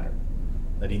about that matter.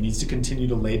 That he needs to continue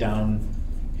to lay down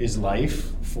his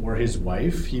life for his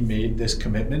wife. He made this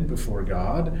commitment before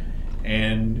God,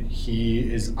 and he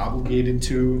is obligated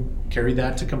to carry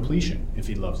that to completion if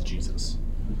he loves Jesus.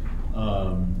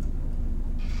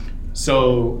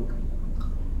 So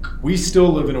we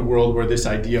still live in a world where this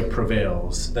idea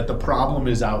prevails, that the problem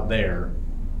is out there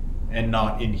and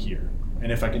not in here.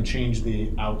 And if I can change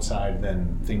the outside,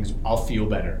 then I'll feel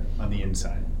better on the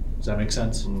inside. Does that make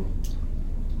sense?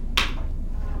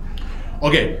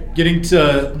 Okay, getting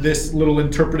to this little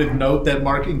interpretive note that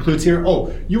Mark includes here.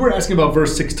 Oh, you were asking about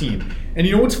verse 16. And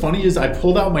you know what's funny is I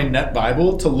pulled out my Net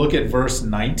Bible to look at verse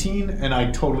 19, and I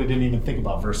totally didn't even think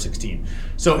about verse 16.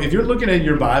 So if you're looking at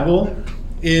your Bible,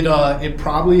 it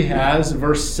probably has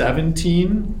verse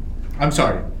 17. I'm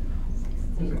sorry.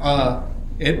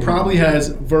 It probably has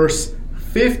verse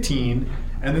 15,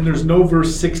 and then there's no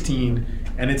verse 16,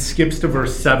 and it skips to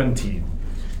verse 17.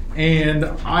 And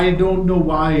I don't know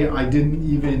why I didn't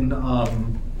even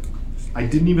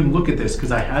look at this,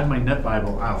 because I had my Net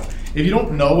Bible out. If you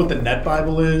don't know what the Net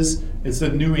Bible is, it's the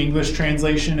New English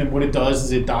translation, and what it does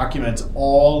is it documents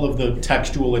all of the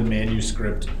textual and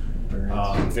manuscript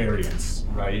variants,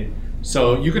 right?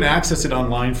 So you can access it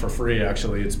online for free,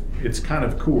 actually. It's kind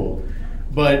of cool.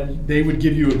 But they would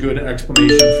give you a good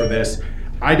explanation for this.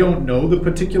 I don't know the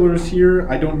particulars here.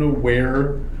 I don't know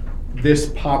where this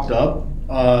popped up.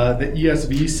 The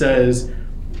ESV says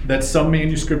that some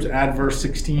manuscripts add verse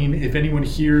 16, if anyone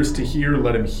hears to hear,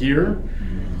 let him hear.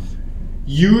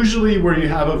 Usually where you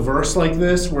have a verse like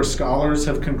this, where scholars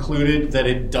have concluded that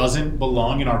it doesn't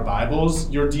belong in our Bibles,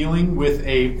 you're dealing with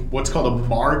what's called a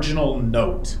marginal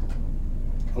note.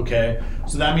 Okay?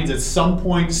 So that means at some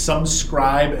point, some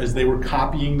scribe, as they were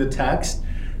copying the text,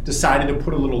 decided to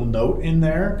put a little note in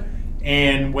there.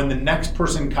 And when the next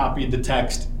person copied the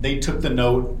text, they took the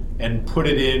note and put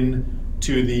it in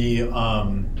to the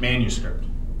manuscript,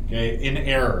 okay, in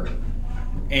error.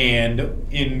 And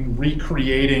in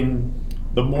recreating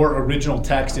the more original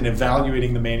text and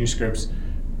evaluating the manuscripts,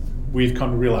 we've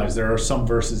come to realize there are some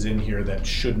verses in here that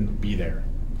shouldn't be there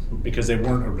because they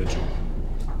weren't original.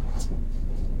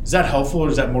 Is that helpful or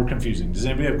is that more confusing? Does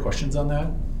anybody have questions on that?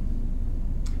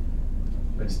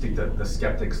 I just think that the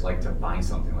skeptics like to find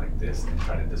something like this and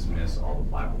try to dismiss all the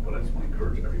Bible, but I just want to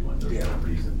encourage everyone, there's no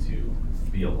reason to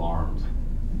be alarmed.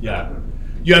 Yeah.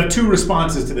 You have two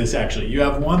responses to this, actually. You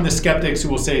have one, the skeptics who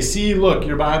will say, see, look,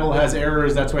 your Bible has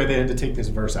errors, that's why they had to take this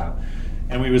verse out.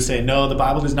 And we would say, no, the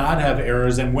Bible does not have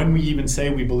errors, and when we even say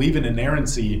we believe in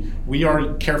inerrancy, we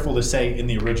are careful to say in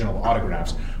the original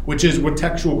autographs, which is what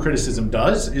textual criticism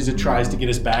does, is it tries to get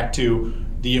us back to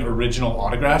the original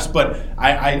autographs. But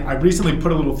I recently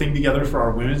put a little thing together for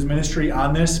our women's ministry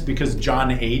on this, because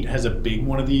John 8 has a big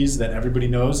one of these that everybody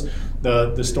knows,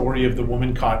 the story of the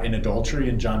woman caught in adultery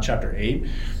in John chapter 8.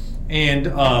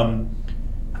 And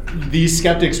these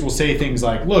skeptics will say things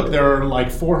like, look, there are like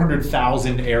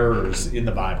 400,000 errors in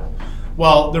the Bible.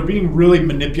 Well, they're being really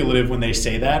manipulative when they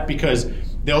say that, because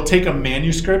they'll take a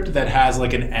manuscript that has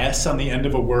like an S on the end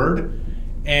of a word,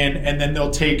 and then they'll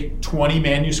take 20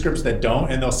 manuscripts that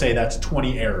don't, and they'll say that's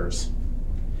 20 errors.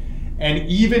 And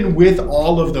even with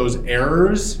all of those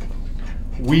errors,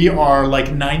 we are like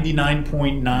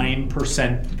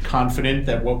 99.9% confident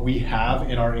that what we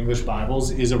have in our English Bibles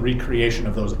is a recreation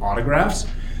of those autographs.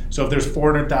 So if there's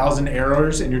 400,000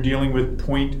 errors and you're dealing with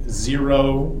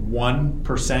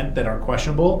 0.01% that are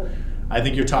questionable, I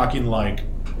think you're talking like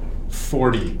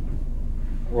 40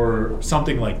 or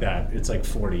something like that. It's like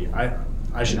 40.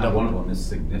 I should Not double. one of them is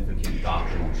significant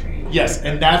doctrinal change. Yes,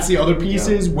 and that's the other piece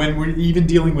is when we're even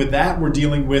dealing with that, we're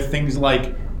dealing with things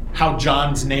like how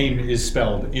John's name is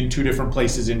spelled in 2 different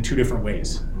places in 2 different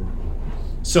ways.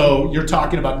 So you're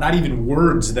talking about not even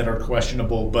words that are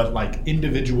questionable, but like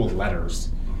individual letters.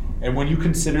 And when you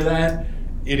consider that,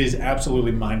 it is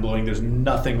absolutely mind-blowing. There's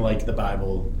nothing like the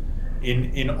Bible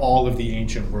in all of the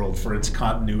ancient world for its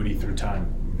continuity through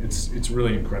time. It's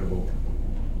really incredible.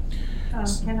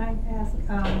 Can I ask,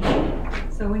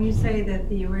 so when you say that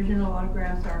the original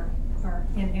autographs are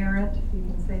inerrant, you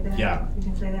can say that? Yeah. You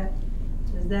can say that?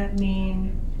 Does that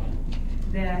mean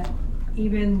that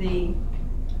even the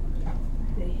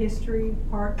history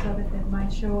parts of it that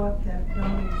might show up that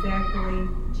don't exactly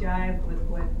jive with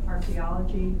what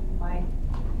archaeology might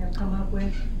have come up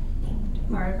with?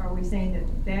 Are we saying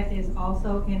that that is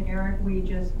also inerrant? We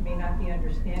just may not be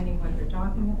understanding what they're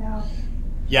talking about?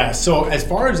 Yeah, so as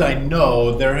far as I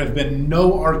know, there have been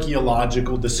no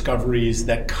archaeological discoveries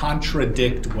that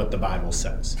contradict what the Bible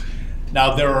says.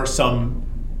 Now, there are some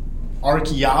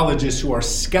archaeologists who are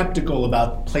skeptical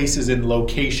about places and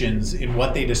locations in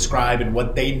what they describe and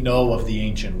what they know of the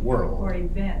ancient world. Or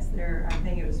events, I'm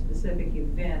thinking of a specific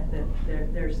event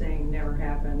that they're saying never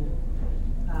happened,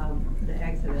 the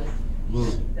Exodus.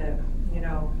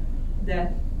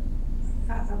 That,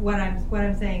 what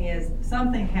I'm saying is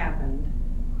something happened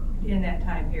in that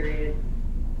time period.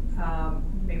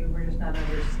 Maybe we're just not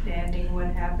understanding what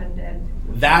happened.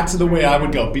 That's the way I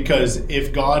would go, because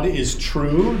if God is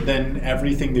true, then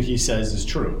everything that he says is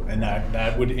true. And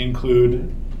that would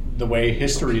include the way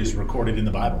history is recorded in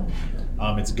the Bible.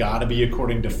 It's got to be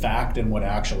according to fact and what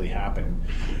actually happened.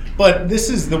 But this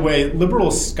is the way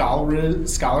liberal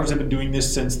scholars have been doing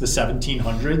this since the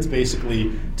 1700s,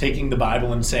 basically taking the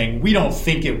Bible and saying, we don't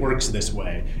think it works this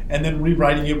way, and then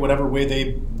rewriting it whatever way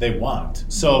they want.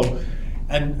 So,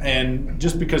 and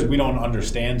just because we don't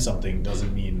understand something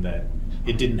doesn't mean that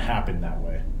it didn't happen that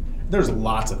way. There's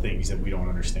lots of things that we don't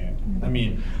understand. I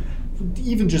mean,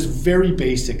 even just very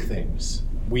basic things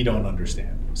we don't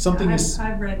understand.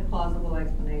 I've read plausible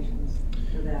explanations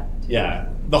for that. Yeah,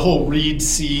 the whole Reed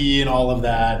Sea and all of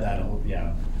that.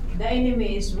 Yeah. The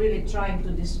enemy is really trying to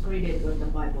discredit what the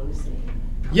Bible is saying.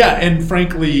 Yeah, and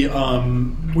frankly,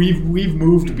 we've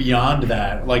moved beyond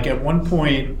that. Like at one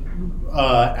point,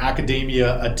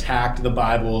 academia attacked the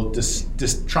Bible,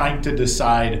 just trying to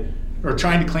decide or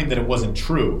trying to claim that it wasn't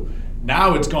true.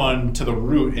 Now it's gone to the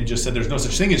root and just said there's no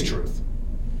such thing as truth.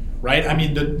 Right? I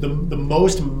mean, the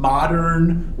most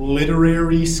modern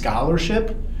literary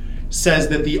scholarship says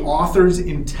that the author's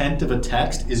intent of a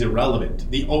text is irrelevant.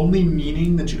 The only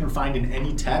meaning that you can find in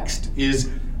any text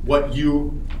is what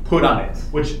you put on it.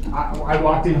 Which I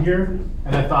walked in here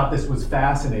and I thought this was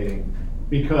fascinating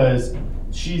because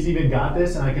she's even got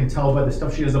this, and I can tell by the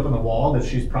stuff she has up on the wall that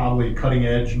she's probably cutting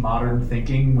edge modern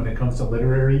thinking when it comes to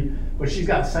literary, but she's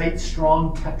got cite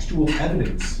strong textual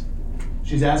evidence.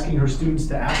 She's asking her students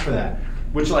to ask for that,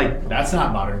 which that's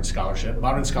not modern scholarship.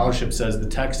 Modern scholarship says the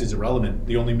text is irrelevant.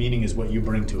 The only meaning is what you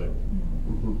bring to it.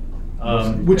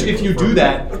 Which if you do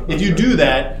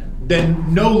that,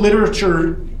 then no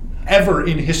literature ever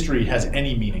in history has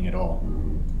any meaning at all.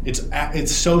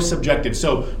 It's so subjective.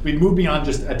 So we move beyond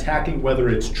just attacking whether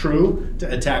it's true to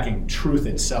attacking truth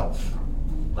itself.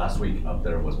 Last week up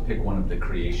there was pick one of the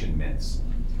creation myths,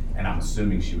 and I'm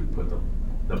assuming she would put the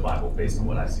Bible based on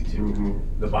what I see too.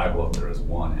 Mm-hmm. The Bible up there is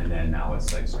one, and then now it's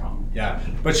cite strong. Yeah,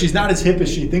 but she's not as hip as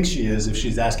she thinks she is if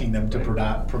she's asking them to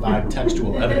provide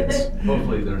textual evidence.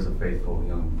 Hopefully there's a faithful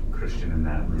young Christian in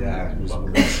that room. Yeah, who's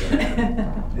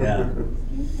Yeah.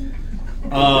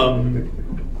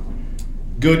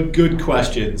 Good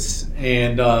questions.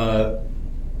 And I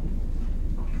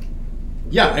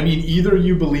mean, either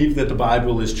you believe that the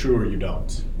Bible is true or you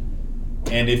don't.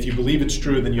 And if you believe it's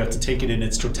true, then you have to take it in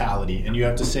its totality. And you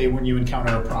have to say when you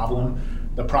encounter a problem,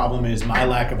 the problem is my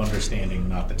lack of understanding,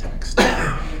 not the text.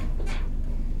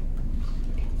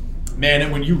 Man,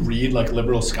 and when you read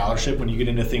liberal scholarship, when you get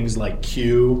into things like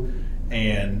Q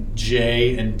and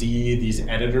J and D, these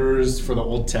editors for the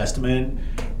Old Testament,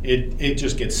 it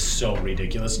just gets so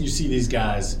ridiculous. You see these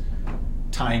guys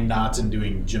tying knots and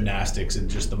doing gymnastics in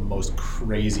just the most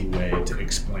crazy way to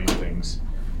explain things.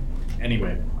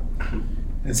 Anyway,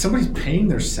 and somebody's paying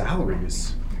their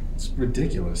salaries. It's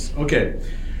ridiculous. Okay,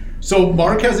 so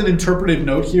Mark has an interpretive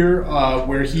note here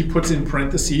where he puts in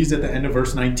parentheses at the end of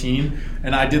verse 19,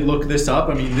 and I did look this up.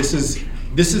 I mean, this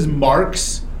is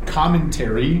Mark's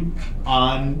commentary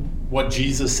on what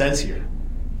Jesus says here,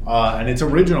 and it's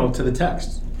original to the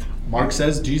text. Mark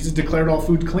says Jesus declared all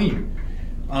food clean.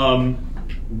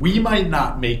 We might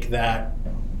not make that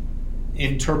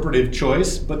interpretive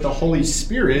choice, but the Holy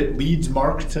Spirit leads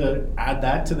Mark to add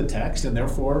that to the text, and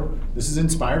therefore this is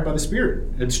inspired by the Spirit.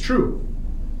 It's true.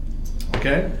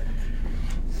 Okay?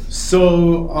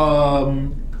 So,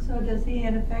 So does he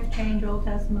in effect change Old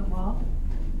Testament law?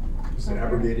 Is it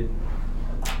abrogated?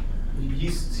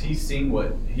 He's seeing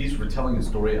he's retelling the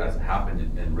story as it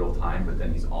happened in real time, but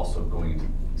then he's also going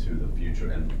to the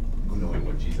future and knowing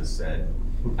what Jesus said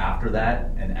after that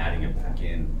and adding it back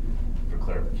in for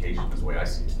clarification is the way I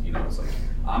see it. You know, it's like,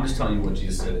 I'm just telling you what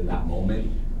Jesus said in that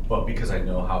moment, but because I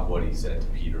know what he said to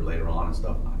Peter later on and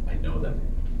stuff, I know that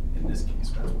in this case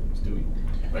that's what he was doing,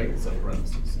 right? It's like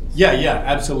parentheses. yeah,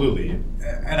 absolutely.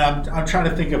 And I'm trying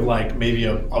to think of like maybe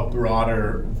a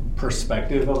broader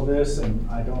perspective of this, and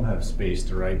I don't have space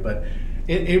to write, but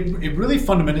it really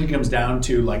fundamentally comes down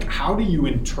to like, how do you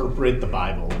interpret the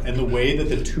Bible and the way that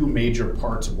the two major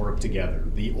parts work together,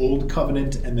 the Old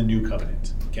Covenant and the New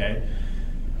Covenant, okay?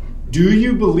 Do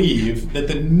you believe that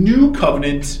the New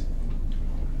Covenant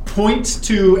points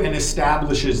to and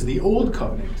establishes the Old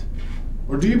Covenant?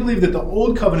 Or do you believe that the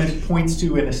Old Covenant points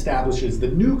to and establishes the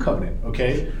New Covenant,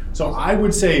 okay? So I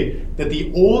would say that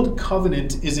the Old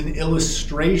Covenant is an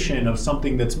illustration of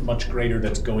something that's much greater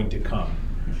that's going to come.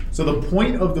 So the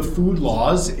point of the food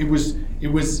laws, it was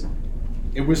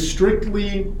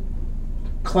strictly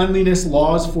cleanliness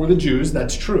laws for the Jews,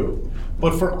 that's true.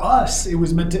 But for us, it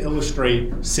was meant to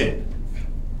illustrate sin,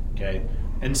 okay?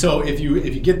 And so if you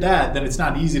get that, then it's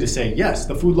not easy to say, yes,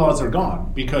 the food laws are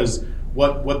gone, because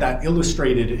what that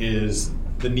illustrated is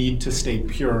the need to stay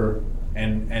pure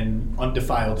and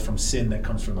undefiled from sin that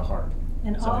comes from the heart.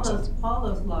 And Does that make sense? all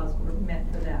those laws were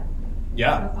meant for that.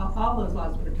 Yeah, All those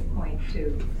laws were to point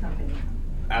to something.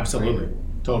 absolutely,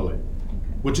 totally.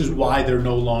 Which is why they're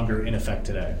no longer in effect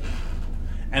today.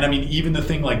 And I mean, even the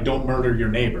thing like don't murder your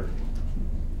neighbor,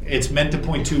 it's meant to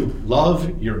point to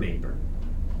love your neighbor,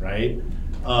 right?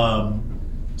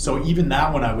 So even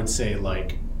that one I would say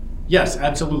like, yes,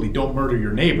 absolutely, don't murder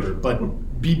your neighbor, but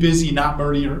be busy not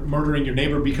murdering your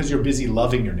neighbor because you're busy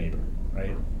loving your neighbor,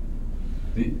 right?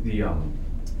 Even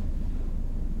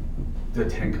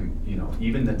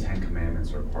the Ten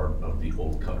Commandments are part of the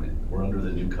Old Covenant. We're under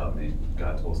the New Covenant.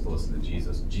 God told us to listen to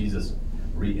Jesus. Jesus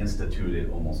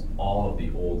reinstituted almost all of the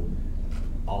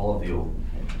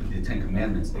Ten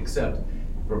Commandments, except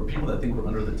for people that think we're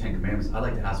under the Ten Commandments, I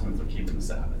like to ask them if they're keeping the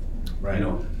Sabbath. Right. You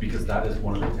know, because that is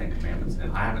one of the Ten Commandments,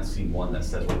 and I haven't seen one that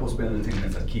says we're supposed to be under the Ten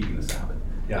Commandments as keeping the Sabbath.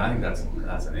 Yeah. And I think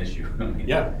that's an issue. I mean,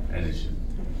 Yeah. And it should.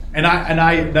 And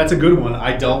I that's a good one.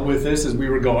 I dealt with this as we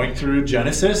were going through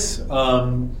Genesis,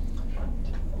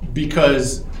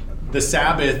 because the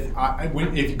Sabbath,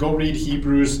 if you go read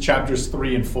Hebrews chapters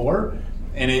 3 and 4,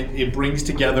 and it brings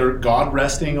together God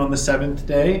resting on the seventh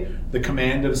day, the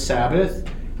command of Sabbath,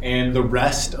 and the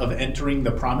rest of entering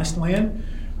the promised land.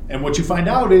 And what you find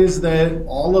out is that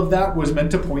all of that was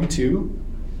meant to point to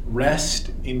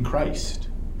rest in Christ.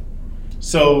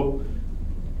 So,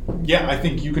 yeah, I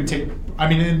think you can take,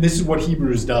 and this is what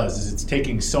Hebrews does, is it's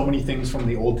taking so many things from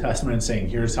the Old Testament and saying,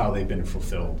 here's how they've been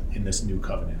fulfilled in this new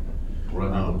covenant. We're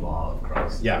under the law of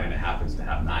Christ. Yeah. And it happens to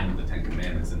have 9 of the 10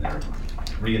 Commandments in there,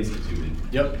 reinstituted.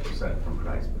 Yep. Set from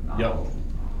Christ, but not Yep. all of them.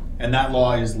 And that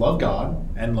law is love God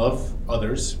and love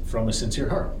others from a sincere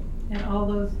heart. And all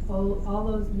those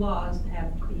laws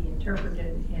have to be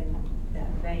interpreted in that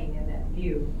vein, in that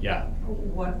view. Yeah.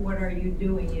 What are you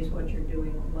doing is what you're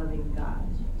doing, loving God.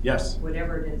 Yes.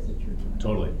 Whatever it is that you're doing.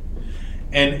 Totally.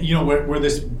 And you know where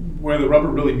the rubber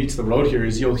really meets the road here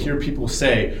is you'll hear people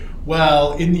say,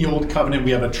 well, in the Old Covenant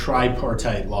we have a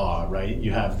tripartite law, right?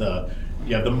 You have the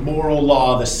moral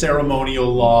law, the ceremonial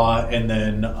law, and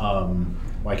then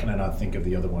why can I not think of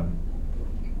the other one?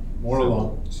 Moral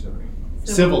law.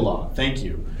 Civil law. Thank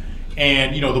you.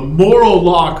 And the moral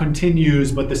law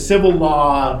continues, but the civil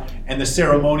law and the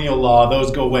ceremonial law,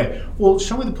 those go away. Well,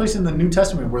 show me the place in the New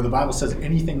Testament where the Bible says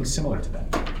anything similar to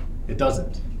that. It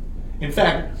doesn't. In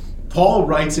fact, Paul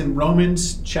writes in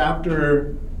Romans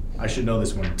chapter, I should know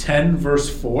this one, 10 verse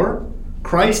 4,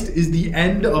 Christ is the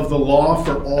end of the law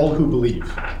for all who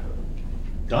believe.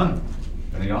 Done.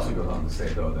 And he also goes on to say,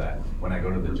 though, that when I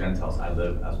go to the Gentiles, I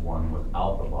live as one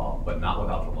without the law, but not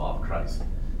without the law of Christ.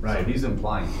 Right. So he's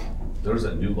implying there's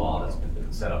a new law that's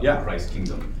been set up Yeah. in Christ's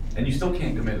kingdom. And you still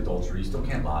can't commit adultery, you still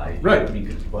can't lie. Right.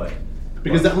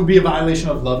 Because that would be a violation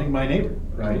of loving my neighbor,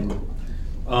 right?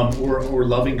 Or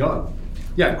loving God.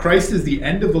 Yeah, Christ is the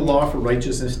end of the law for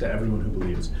righteousness to everyone who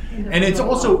believes. And it's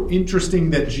also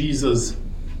interesting that Jesus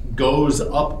goes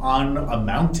up on a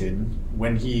mountain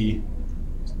when he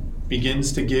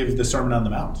begins to give the Sermon on the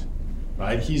Mount,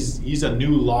 right? He's a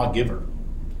new lawgiver.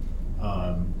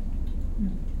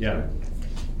 Yeah.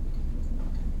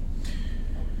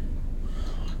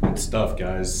 Good stuff,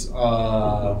 guys.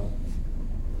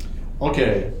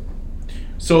 Okay.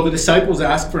 So the disciples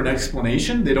ask for an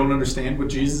explanation. They don't understand what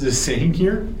Jesus is saying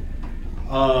here.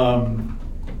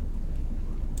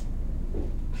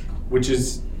 Which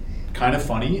is kind of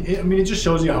funny. It just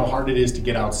shows you how hard it is to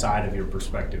get outside of your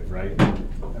perspective, right?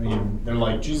 I mean, they're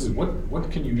like, Jesus,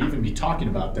 what can you even be talking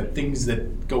about? That things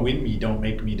that go in me don't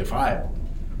make me defiled.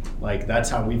 Like, that's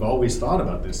how we've always thought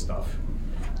about this stuff.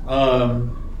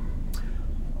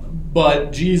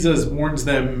 But Jesus warns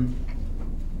them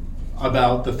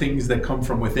about the things that come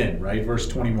from within, right? Verse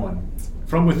 21.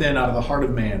 From within, out of the heart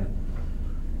of man.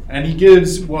 And he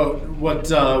gives what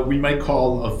we might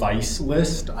call a vice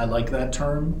list. I like that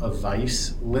term, a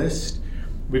vice list.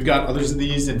 We've got others of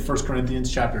these in 1 Corinthians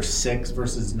chapter 6,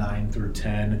 verses 9 through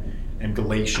 10, and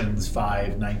Galatians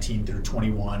 5, 19 through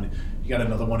 21. You got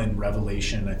another one in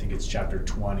Revelation, I think it's chapter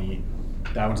 20.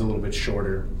 That one's a little bit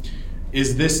shorter.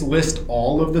 Is this list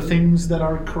all of the things that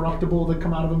are corruptible that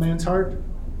come out of a man's heart?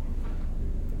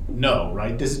 No,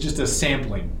 right? This is just a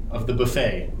sampling of the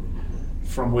buffet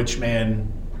from which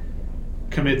man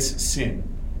commits sin.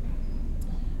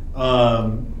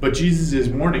 But Jesus is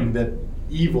warning that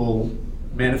evil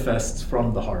manifests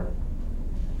from the heart.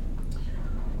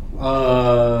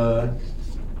 All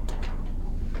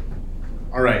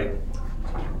right.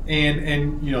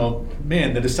 And you know,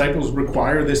 man, the disciples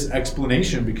require this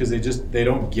explanation because they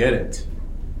don't get it.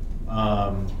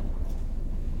 But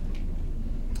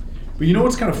you know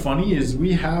what's kind of funny is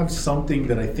we have something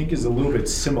that I think is a little bit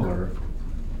similar.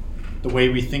 The way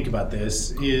we think about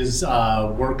this is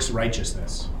works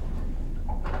righteousness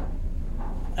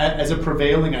as a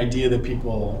prevailing idea that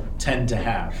people tend to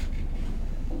have.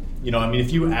 You know, I mean,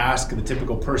 if you ask the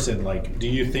typical person, like, do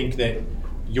you think that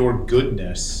your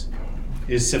goodness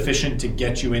is sufficient to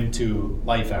get you into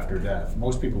life after death?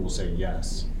 Most people will say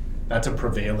yes. That's a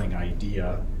prevailing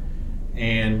idea.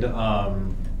 And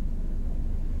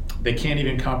they can't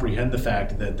even comprehend the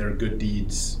fact that their good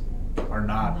deeds are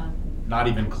not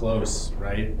even close,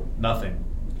 right? Nothing.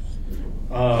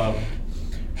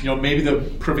 You know, maybe the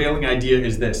prevailing idea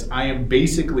is this: I am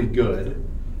basically good.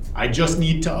 I just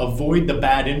need to avoid the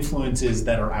bad influences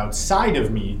that are outside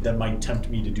of me that might tempt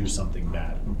me to do something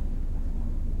bad,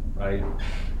 right?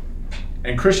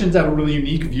 And Christians have a really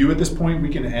unique view at this point. We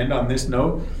can end on this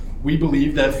note. We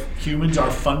believe that humans are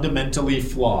fundamentally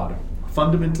flawed,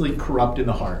 fundamentally corrupt in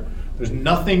the heart. There's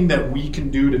nothing that we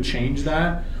can do to change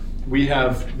that. We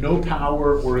have no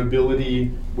power or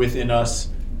ability within us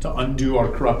to undo our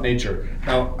corrupt nature.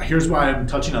 Now, here's why I'm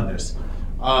touching on this.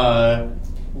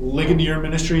 Ligonier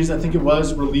Ministries, I think it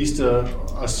was, released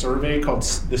a survey called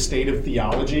The State of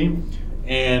Theology,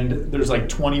 and there's like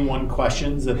 21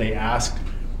 questions that they asked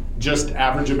just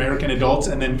average American adults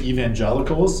and then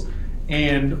evangelicals,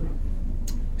 and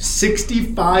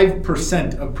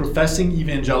 65% of professing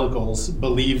evangelicals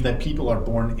believe that people are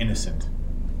born innocent.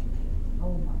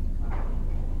 Oh my God.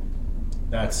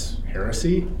 That's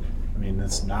heresy. I mean,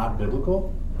 that's not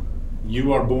biblical.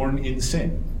 You are born in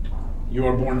sin. You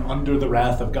are born under the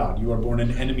wrath of God. You are born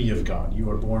an enemy of God. You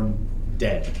are born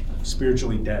dead,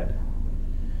 spiritually dead.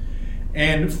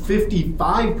 And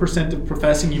 55% of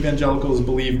professing evangelicals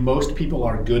believe most people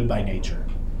are good by nature.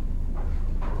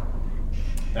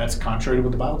 That's contrary to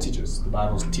what the Bible teaches. The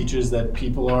Bible teaches that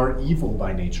people are evil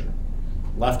by nature.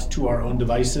 Left to our own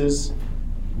devices,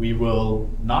 we will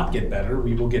not get better,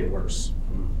 we will get worse.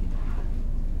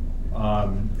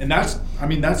 And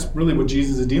that's really what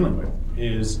Jesus is dealing with,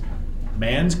 is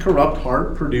man's corrupt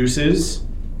heart produces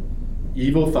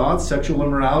evil thoughts, sexual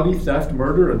immorality, theft,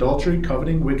 murder, adultery,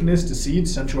 coveting, wickedness, deceit,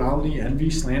 sensuality, envy,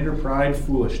 slander, pride,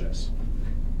 foolishness.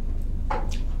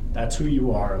 That's who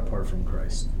you are apart from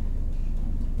Christ.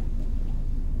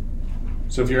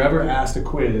 So if you're ever asked a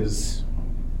quiz,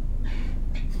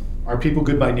 are people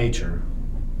good by nature?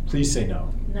 Please say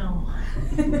no. No.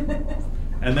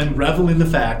 And then revel in the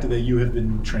fact that you have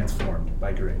been transformed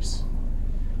by grace.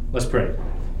 Let's pray.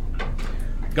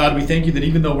 God, we thank you that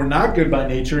even though we're not good by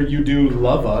nature, you do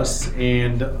love us,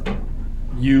 and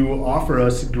you offer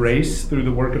us grace through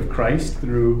the work of Christ,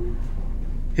 through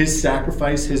his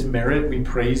sacrifice, his merit. We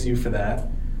praise you for that.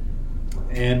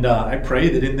 And I pray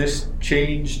that in this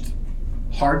changed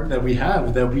heart that we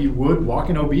have, that we would walk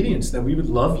in obedience, that we would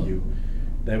love you,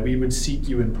 that we would seek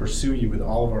you and pursue you with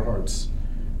all of our hearts,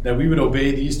 that we would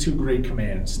obey these two great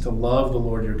commands: to love the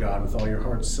Lord your God with all your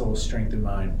heart, soul, strength, and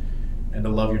mind, and to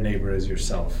love your neighbor as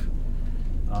yourself.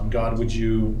 God, would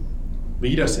you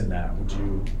lead us in that? Would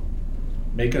you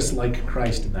make us like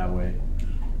Christ in that way?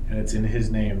 And it's in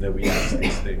his name that we ask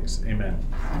these things. Amen.